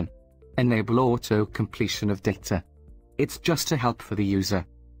location. Enable auto-completion of data. It's just a help for the user.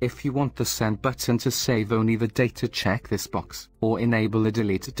 If you want the Send button to save only the data, check this box, or enable the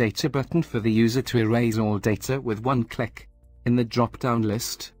Delete Data button for the user to erase all data with one click. In the drop-down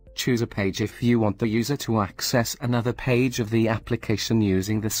list, choose a page if you want the user to access another page of the application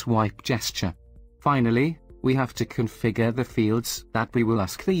using the swipe gesture. Finally, we have to configure the fields that we will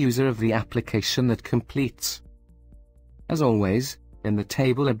ask the user of the application that completes. As always, in the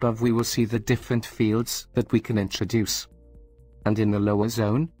table above we will see the different fields that we can introduce. And in the lower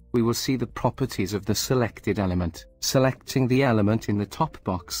zone, we will see the properties of the selected element. Selecting the element in the top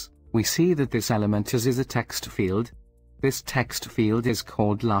box, we see that this element is a text field. This text field is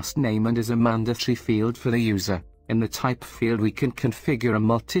called last name and is a mandatory field for the user. In the type field we can configure a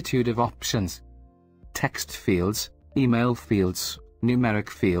multitude of options. Text fields, email fields, numeric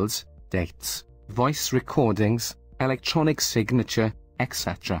fields, dates, voice recordings, electronic signature,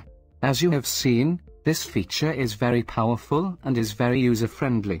 etc. As you have seen, this feature is very powerful and is very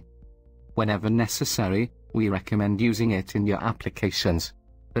user-friendly. Whenever necessary, we recommend using it in your applications.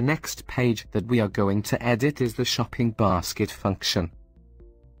 The next page that we are going to edit is the shopping basket function.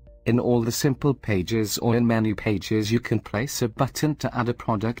 In all the simple pages or in menu pages you can place a button to add a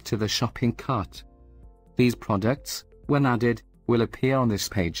product to the shopping cart. These products, when added, will appear on this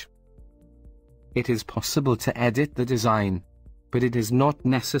page. It is possible to edit the design, but it is not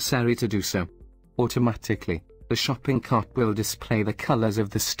necessary to do so. Automatically, the shopping cart will display the colors of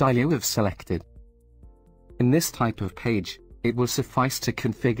the style you have selected. In this type of page, it will suffice to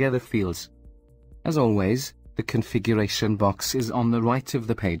configure the fields. As always, the configuration box is on the right of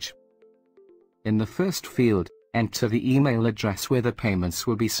the page. In the first field, enter the email address where the payments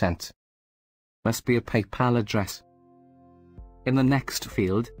will be sent. Must be a PayPal address. In the next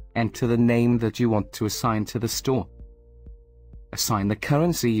field, enter the name that you want to assign to the store. Assign the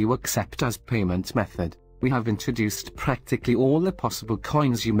currency you accept as payment method. We have introduced practically all the possible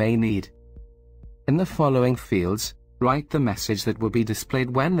coins you may need. In the following fields, write the message that will be displayed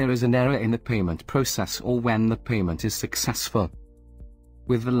when there is an error in the payment process or when the payment is successful.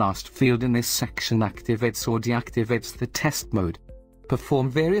 With the last field in this section activates or deactivates the test mode. Perform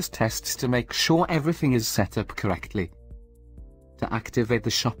various tests to make sure everything is set up correctly. To activate the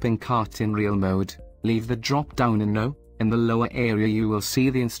shopping cart in real mode, leave the drop-down in No. In the lower area you will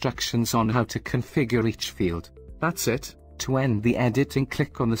see the instructions on how to configure each field. That's it. To end the editing,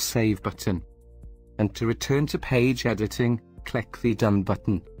 click on the Save button. And to return to page editing, click the Done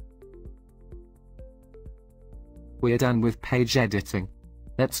button. We're done with page editing.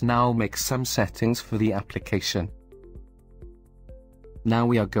 Let's now make some settings for the application. Now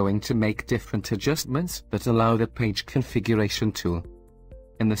we are going to make different adjustments that allow the page configuration tool.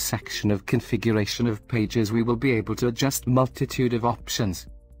 In the section of configuration of pages we will be able to adjust multitude of options.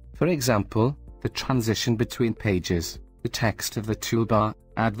 For example, the transition between pages, the text of the toolbar,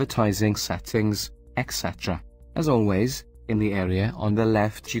 advertising settings, etc. As always, in the area on the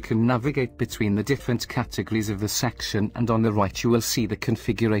left you can navigate between the different categories of the section, and on the right you will see the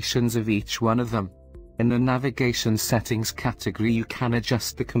configurations of each one of them. In the navigation settings category you can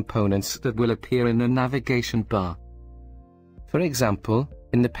adjust the components that will appear in the navigation bar. For example,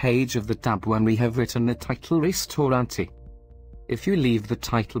 in the page of the tab 1 we have written the title Ristorante. If you leave the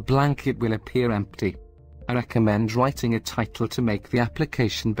title blank it will appear empty. I recommend writing a title to make the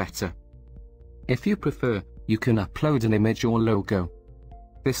application better. If you prefer, you can upload an image or logo.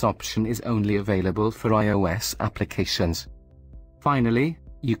 This option is only available for iOS applications. Finally,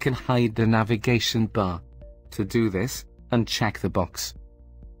 you can hide the navigation bar. To do this, uncheck the box.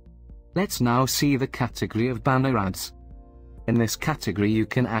 Let's now see the category of banner ads. In this category you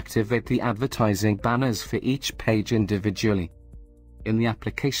can activate the advertising banners for each page individually. In the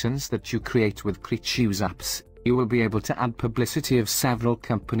applications that you create with CreaTusApps, you will be able to add publicity of several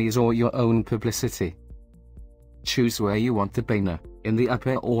companies or your own publicity. Choose where you want the banner, in the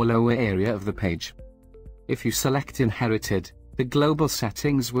upper or lower area of the page. If you select Inherited, the global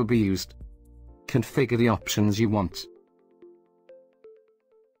settings will be used. Configure the options you want.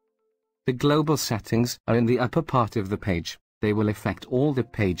 The global settings are in the upper part of the page. They will affect all the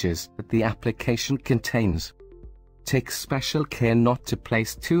pages that the application contains. Take special care not to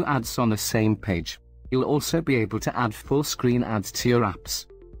place two ads on the same page. You'll also be able to add full screen ads to your apps.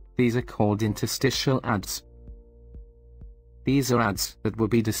 These are called interstitial ads. These are ads that will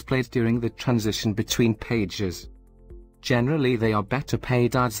be displayed during the transition between pages. Generally they are better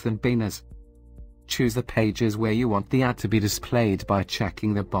paid ads than banners. Choose the pages where you want the ad to be displayed by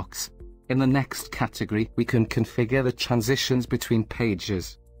checking the box. In the next category we can configure the transitions between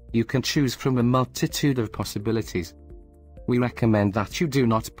pages. You can choose from a multitude of possibilities. We recommend that you do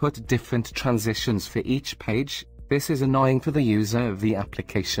not put different transitions for each page. This is annoying for the user of the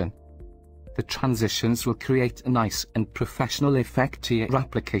application. The transitions will create a nice and professional effect to your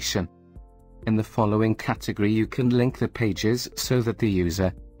application. In the following category you can link the pages so that the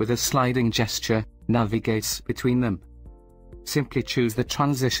user, with a sliding gesture, navigates between them. Simply choose the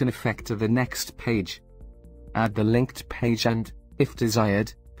transition effect of the next page. Add the linked page and, if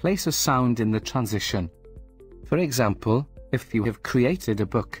desired, place a sound in the transition. For example, if you have created a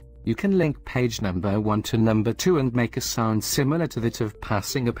book, you can link page number 1 to number 2 and make a sound similar to that of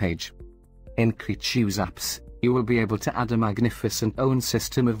passing a page. In CreaTusApps, you will be able to add a magnificent own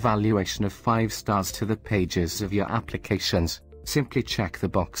system of valuation of 5 stars to the pages of your applications. Simply check the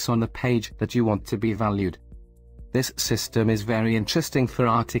box on the page that you want to be valued. This system is very interesting for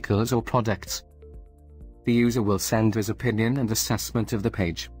articles or products. The user will send his opinion and assessment of the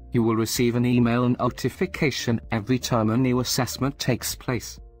page. You will receive an email and notification every time a new assessment takes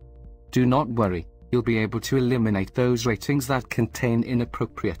place. Do not worry, you'll be able to eliminate those ratings that contain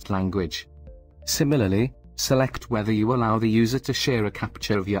inappropriate language. Similarly, select whether you allow the user to share a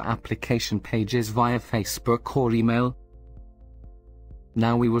capture of your application pages via Facebook or email.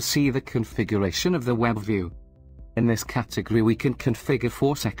 Now we will see the configuration of the web view. In this category we can configure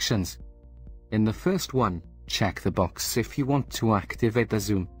 4 sections. In the first one, check the box if you want to activate the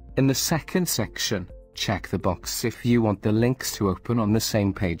zoom. In the second section, check the box if you want the links to open on the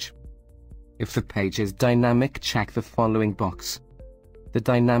same page. If the page is dynamic, check the following box. The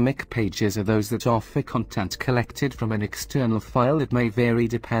dynamic pages are those that offer content collected from an external file that may vary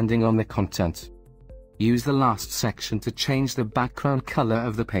depending on the content. Use the last section to change the background color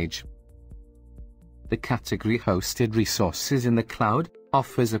of the page. The category Hosted Resources in the Cloud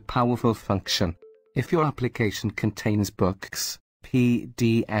offers a powerful function. If your application contains books,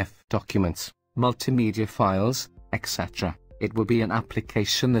 PDF documents, multimedia files, etc., it will be an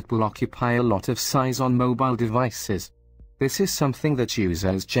application that will occupy a lot of size on mobile devices. This is something that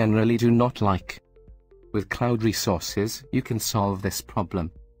users generally do not like. With cloud resources, you can solve this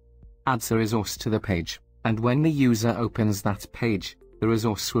problem. Add a resource to the page, and when the user opens that page, the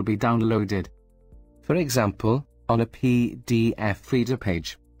resource will be downloaded. For example, on a PDF reader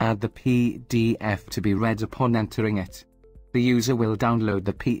page, add the PDF to be read upon entering it. The user will download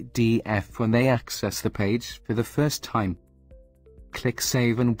the PDF when they access the page for the first time. Click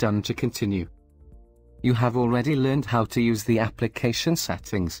Save and Done to continue. You have already learned how to use the application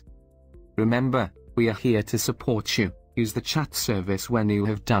settings. Remember, we are here to support you. Use the chat service when you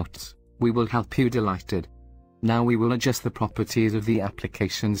have doubts. We will help you delighted. Now we will adjust the properties of the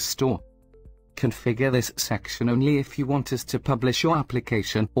application's store. Configure this section only if you want us to publish your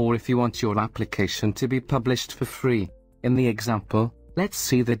application or if you want your application to be published for free. In the example, Let's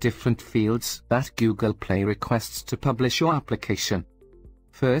see the different fields that Google Play requests to publish your application.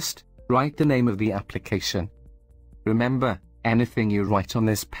 First, write the name of the application. Remember, anything you write on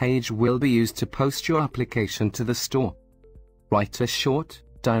this page will be used to post your application to the store. Write a short,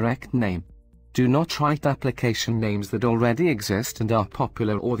 direct name. Do not write application names that already exist and are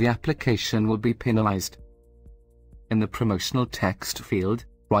popular, or the application will be penalized. In the promotional text field,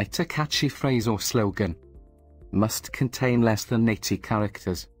 write a catchy phrase or slogan. Must contain less than 80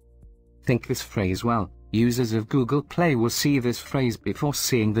 characters. Think this phrase well. Users of Google Play will see this phrase before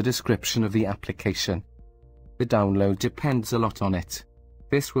seeing the description of the application. The download depends a lot on it.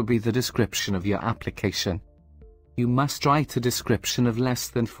 This will be the description of your application. You must write a description of less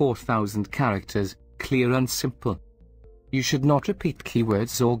than 4,000 characters, clear and simple. You should not repeat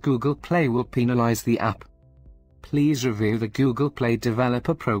keywords or Google Play will penalize the app. Please review the Google Play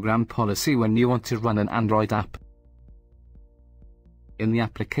Developer Program policy when you want to run an Android app. In the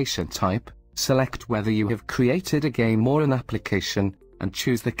application type, select whether you have created a game or an application, and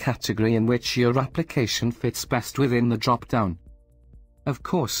choose the category in which your application fits best within the drop-down. Of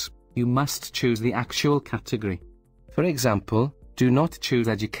course, you must choose the actual category. For example, do not choose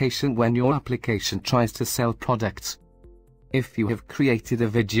education when your application tries to sell products. If you have created a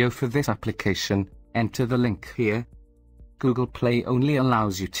video for this application, enter the link here. Google Play only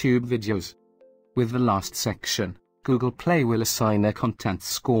allows YouTube videos. With the last section, Google Play will assign a content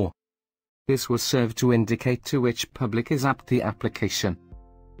score. This will serve to indicate to which public is apt the application.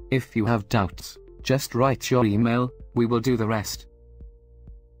 If you have doubts, just write your email, we will do the rest.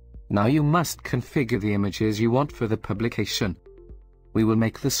 Now you must configure the images you want for the publication. We will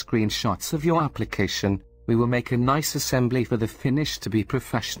make the screenshots of your application. We will make a nice assembly for the finish to be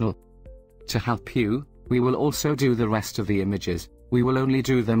professional. To help you, we will also do the rest of the images. We will only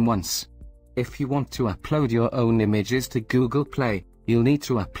do them once. If you want to upload your own images to Google Play, you'll need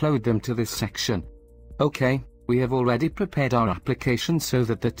to upload them to this section. Okay, we have already prepared our application so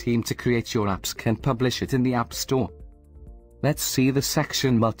that the team to create your apps can publish it in the App Store. Let's see the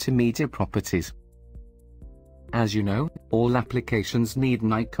section Multimedia Properties. As you know, all applications need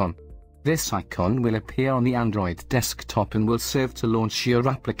an icon. This icon will appear on the Android desktop and will serve to launch your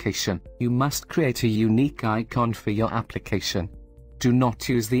application. You must create a unique icon for your application. Do not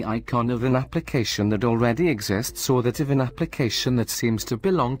use the icon of an application that already exists or that of an application that seems to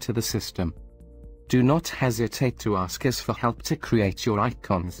belong to the system. Do not hesitate to ask us for help to create your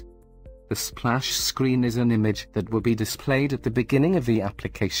icons. The splash screen is an image that will be displayed at the beginning of the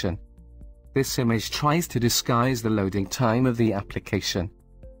application. This image tries to disguise the loading time of the application.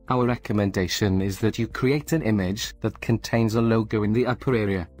 Our recommendation is that you create an image that contains a logo in the upper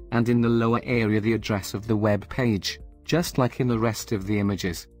area, and in the lower area the address of the web page. Just like in the rest of the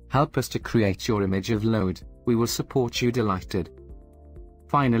images, help us to create your image of load. We will support you delighted.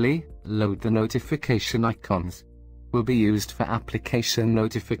 Finally, load the notification icons. Will be used for application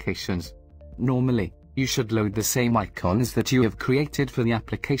notifications. Normally, you should load the same icons that you have created for the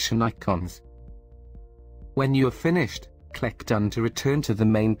application icons. When you are finished, click Done to return to the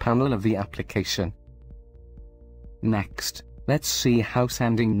main panel of the application. Next, let's see how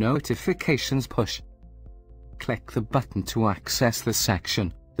sending notifications push. Click the button to access the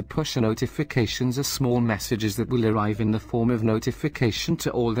section. The push notifications are small messages that will arrive in the form of notification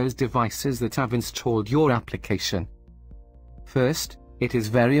to all those devices that have installed your application. First, it is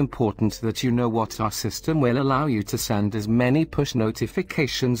very important that you know what our system will allow you to send as many push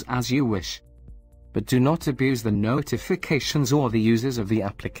notifications as you wish. But do not abuse the notifications or the users of the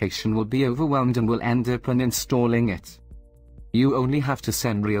application will be overwhelmed and will end up uninstalling it. You only have to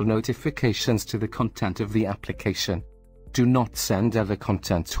send real notifications to the content of the application. Do not send other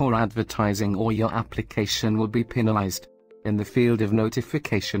content or advertising or your application will be penalized. In the field of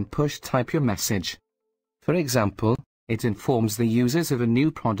notification push, type your message. For example, it informs the users of a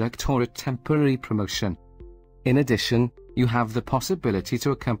new product or a temporary promotion. In addition, you have the possibility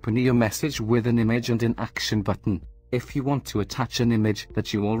to accompany your message with an image and an action button. If you want to attach an image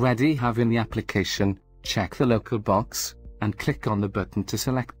that you already have in the application, check the local box, and click on the button to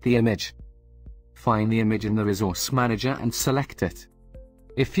select the image. Find the image in the Resource Manager and select it.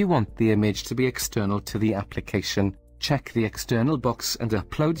 If you want the image to be external to the application, check the external box and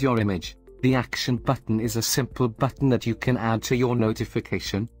upload your image. The action button is a simple button that you can add to your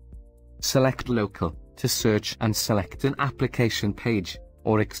notification. Select Local to search and select an application page,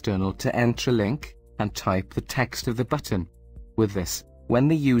 or External to enter a link, and type the text of the button. With this, when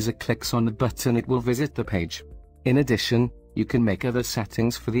the user clicks on the button it will visit the page. In addition, you can make other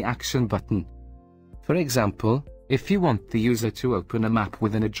settings for the action button. For example, if you want the user to open a map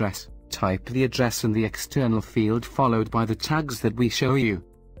with an address, Type the address in the external field followed by the tags that we show you.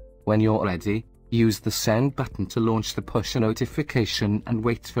 When you're ready, use the send button to launch the push notification and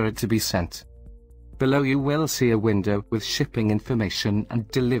wait for it to be sent. Below you will see a window with shipping information and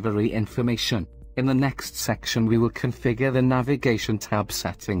delivery information. In the next section we will configure the navigation tab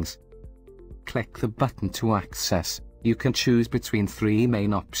settings. Click the button to access. You can choose between 3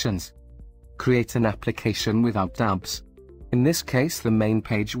 main options. Create an application without tabs. In this case the main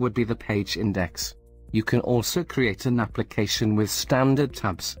page would be the page index. You can also create an application with standard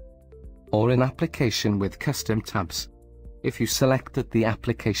tabs, or an application with custom tabs. If you select that the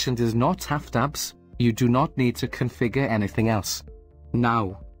application does not have tabs, you do not need to configure anything else.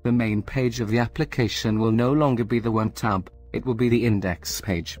 Now, the main page of the application will no longer be the one tab, it will be the index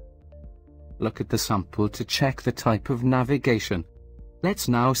page. Look at the sample to check the type of navigation. Let's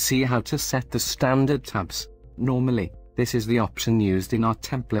now see how to set the standard tabs. Normally, this is the option used in our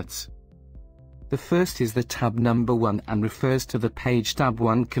templates. The first is the tab number 1 and refers to the page tab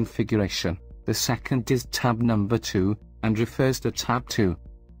 1 configuration. The second is tab number 2 and refers to tab 2.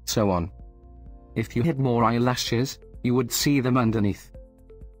 So on. If you hid more eyelashes, you would see them underneath.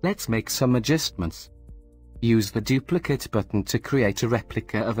 Let's make some adjustments. Use the duplicate button to create a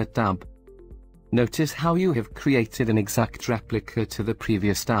replica of a tab. Notice how you have created an exact replica to the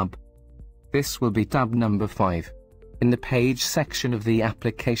previous tab. This will be tab number 5. In the page section of the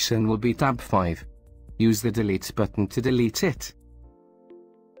application will be tab 5. Use the delete button to delete it.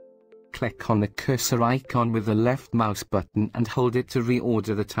 Click on the cursor icon with the left mouse button and hold it to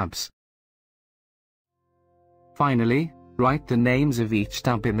reorder the tabs. Finally, write the names of each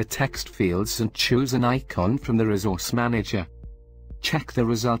tab in the text fields and choose an icon from the resource manager. Check the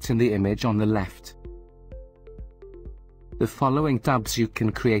result in the image on the left. The following tabs you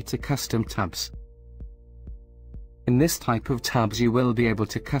can create are custom tabs. In this type of tabs you will be able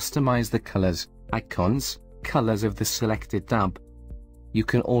to customize the colors, icons, colors of the selected tab. You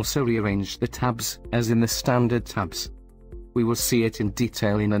can also rearrange the tabs, as in the standard tabs. We will see it in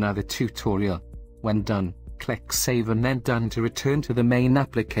detail in another tutorial. When done, click Save and then Done to return to the main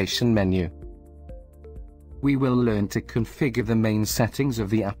application menu. We will learn to configure the main settings of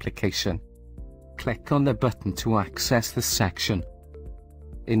the application. Click on the button to access the section.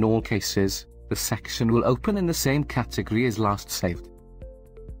 In all cases, the section will open in the same category as last saved.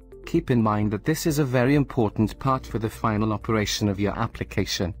 Keep in mind that this is a very important part for the final operation of your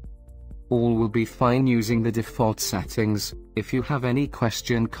application. All will be fine using the default settings. If you have any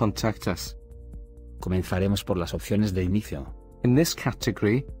question, contact us. Comenzaremos por las opciones de inicio. In this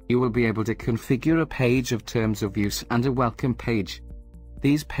category, you will be able to configure a page of terms of use and a welcome page.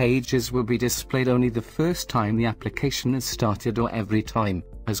 These pages will be displayed only the first time the application is started or every time,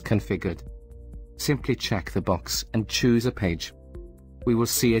 as configured. Simply check the box and choose a page. We will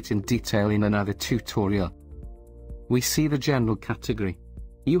see it in detail in another tutorial. We see the general category.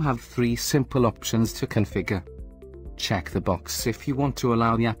 You have 3 simple options to configure. Check the box if you want to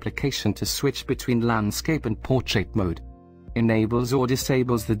allow the application to switch between landscape and portrait mode. Enables or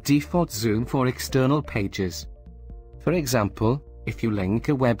disables the default zoom for external pages. For example, if you link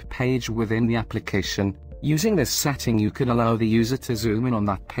a web page within the application, using this setting you can allow the user to zoom in on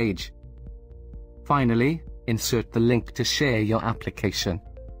that page. Finally, insert the link to share your application.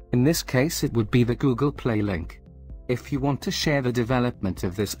 In this case it would be the Google Play link. If you want to share the development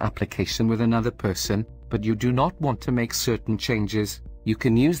of this application with another person, but you do not want to make certain changes, you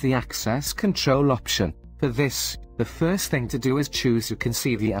can use the access control option. For this, the first thing to do is choose who can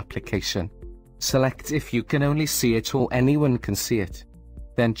see the application. Select if you can only see it or anyone can see it.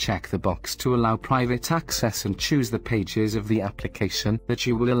 Then check the box to allow private access and choose the pages of the application that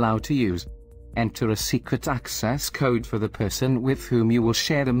you will allow to use. Enter a secret access code for the person with whom you will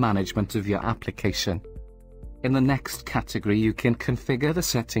share the management of your application. In the next category you can configure the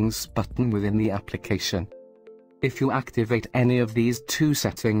settings button within the application. If you activate any of these 2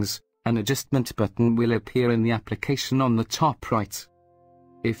 settings, an adjustment button will appear in the application on the top right.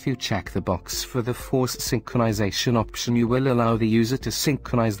 If you check the box for the force synchronization option you will allow the user to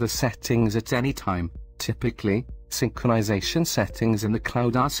synchronize the settings at any time. Typically, synchronization settings in the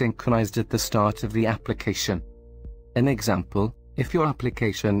cloud are synchronized at the start of the application. An example, if your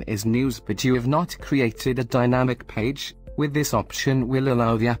application is news but you have not created a dynamic page, with this option will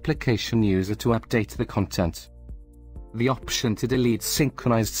allow the application user to update the content. The option to delete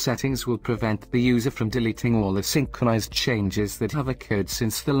synchronized settings will prevent the user from deleting all the synchronized changes that have occurred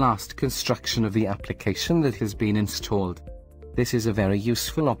since the last construction of the application that has been installed. This is a very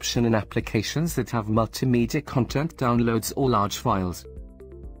useful option in applications that have multimedia content downloads or large files.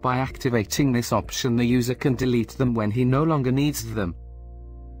 By activating this option the user can delete them when he no longer needs them.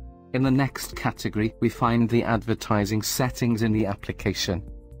 In the next category, we find the advertising settings in the application.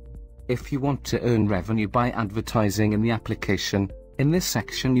 If you want to earn revenue by advertising in the application, in this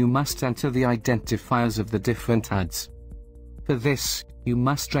section you must enter the identifiers of the different ads. For this, you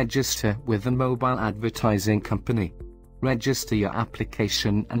must register with the mobile advertising company. Register your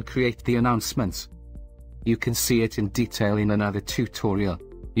application and create the announcements. You can see it in detail in another tutorial.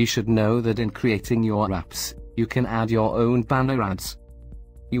 You should know that in creating your apps, you can add your own banner ads.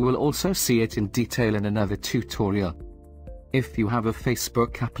 You will also see it in detail in another tutorial. If you have a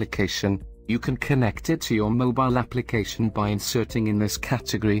Facebook application, you can connect it to your mobile application by inserting in this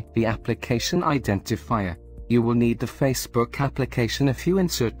category the application identifier. You will need the Facebook application if you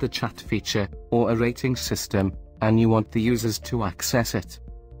insert the chat feature, or a rating system, and you want the users to access it.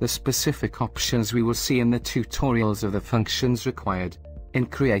 The specific options we will see in the tutorials are the functions required. In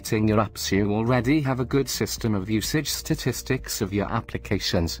creating your apps you already have a good system of usage statistics of your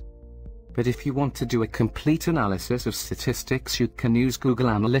applications. But if you want to do a complete analysis of statistics you can use Google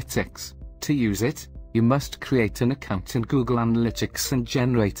Analytics. To use it, you must create an account in Google Analytics and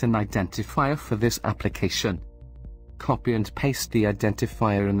generate an identifier for this application. Copy and paste the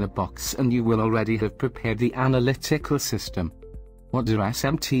identifier in the box and you will already have prepared the analytical system. What are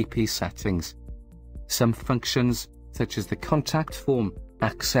SMTP settings? Some functions, such as the contact form,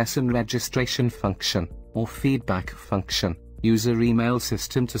 access and registration function, or feedback function, use your email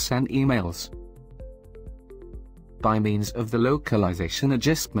system to send emails. By means of the localization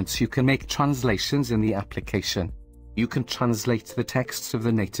adjustments you can make translations in the application. You can translate the texts of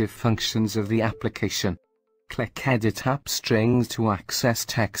the native functions of the application. Click Edit App Strings to access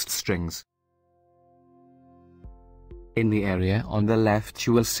text strings. In the area on the left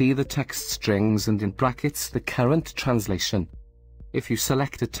you will see the text strings and in brackets the current translation. If you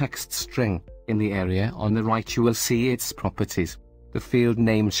select a text string, in the area on the right you will see its properties. The field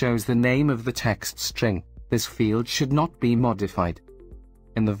name shows the name of the text string. This field should not be modified.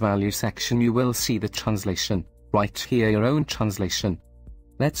 In the value section you will see the translation. Write here your own translation.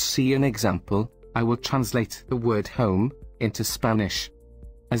 Let's see an example. I will translate the word home into Spanish.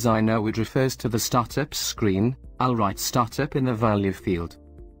 As I know it refers to the startup screen, I'll write startup in the value field.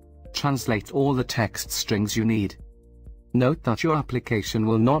 Translate all the text strings you need. Note that your application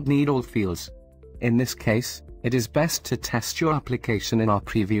will not need all fields. In this case, it is best to test your application in our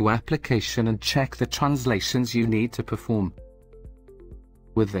preview application and check the translations you need to perform.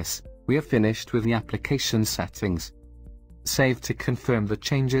 With this, we are finished with the application settings. Save to confirm the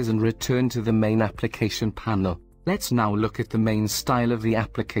changes and return to the main application panel. Let's now look at the main style of the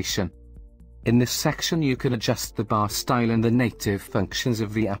application. In this section you can adjust the bar style and the native functions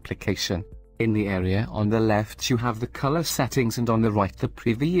of the application. In the area on the left you have the color settings and on the right the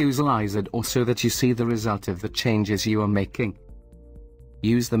previsualizer so that you see the result of the changes you are making.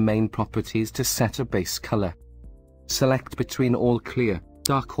 Use the main properties to set a base color. Select between all clear,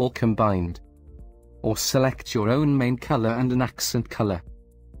 dark or combined. Or select your own main color and an accent color.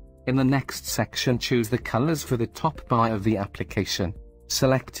 In the next section choose the colors for the top bar of the application.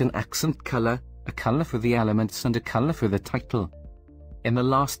 Select an accent color, a color for the elements and a color for the title. In the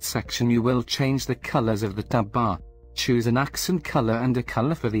last section you will change the colors of the tab bar. Choose an accent color and a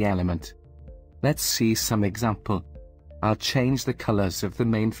color for the element. Let's see some example. I'll change the colors of the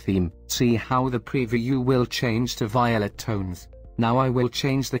main theme. See how the preview will change to violet tones. Now I will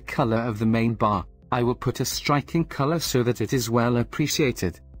change the color of the main bar. I will put a striking color so that it is well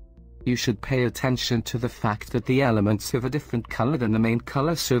appreciated. You should pay attention to the fact that the elements have a different color than the main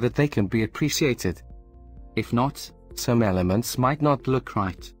color so that they can be appreciated. If not, some elements might not look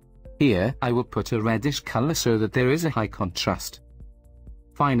right. Here, I will put a reddish color so that there is a high contrast.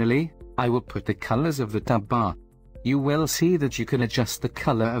 Finally, I will put the colors of the tab bar. You will see that you can adjust the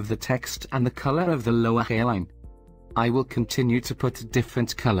color of the text and the color of the lower hairline. I will continue to put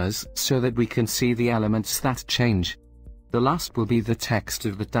different colors so that we can see the elements that change. The last will be the text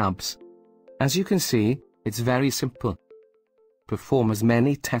of the tabs. As you can see, it's very simple. Perform as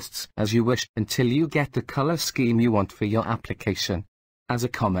many tests as you wish until you get the color scheme you want for your application. As a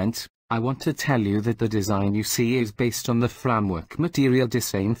comment, I want to tell you that the design you see is based on the framework Material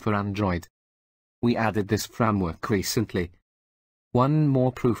Design for Android. We added this framework recently. One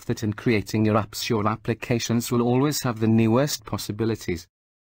more proof that in creating your apps your applications will always have the newest possibilities.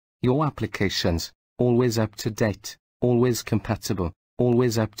 Your applications, always up to date, always compatible,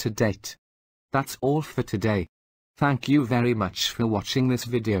 always up to date. That's all for today. Thank you very much for watching this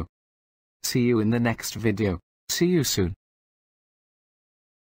video. See you in the next video. See you soon.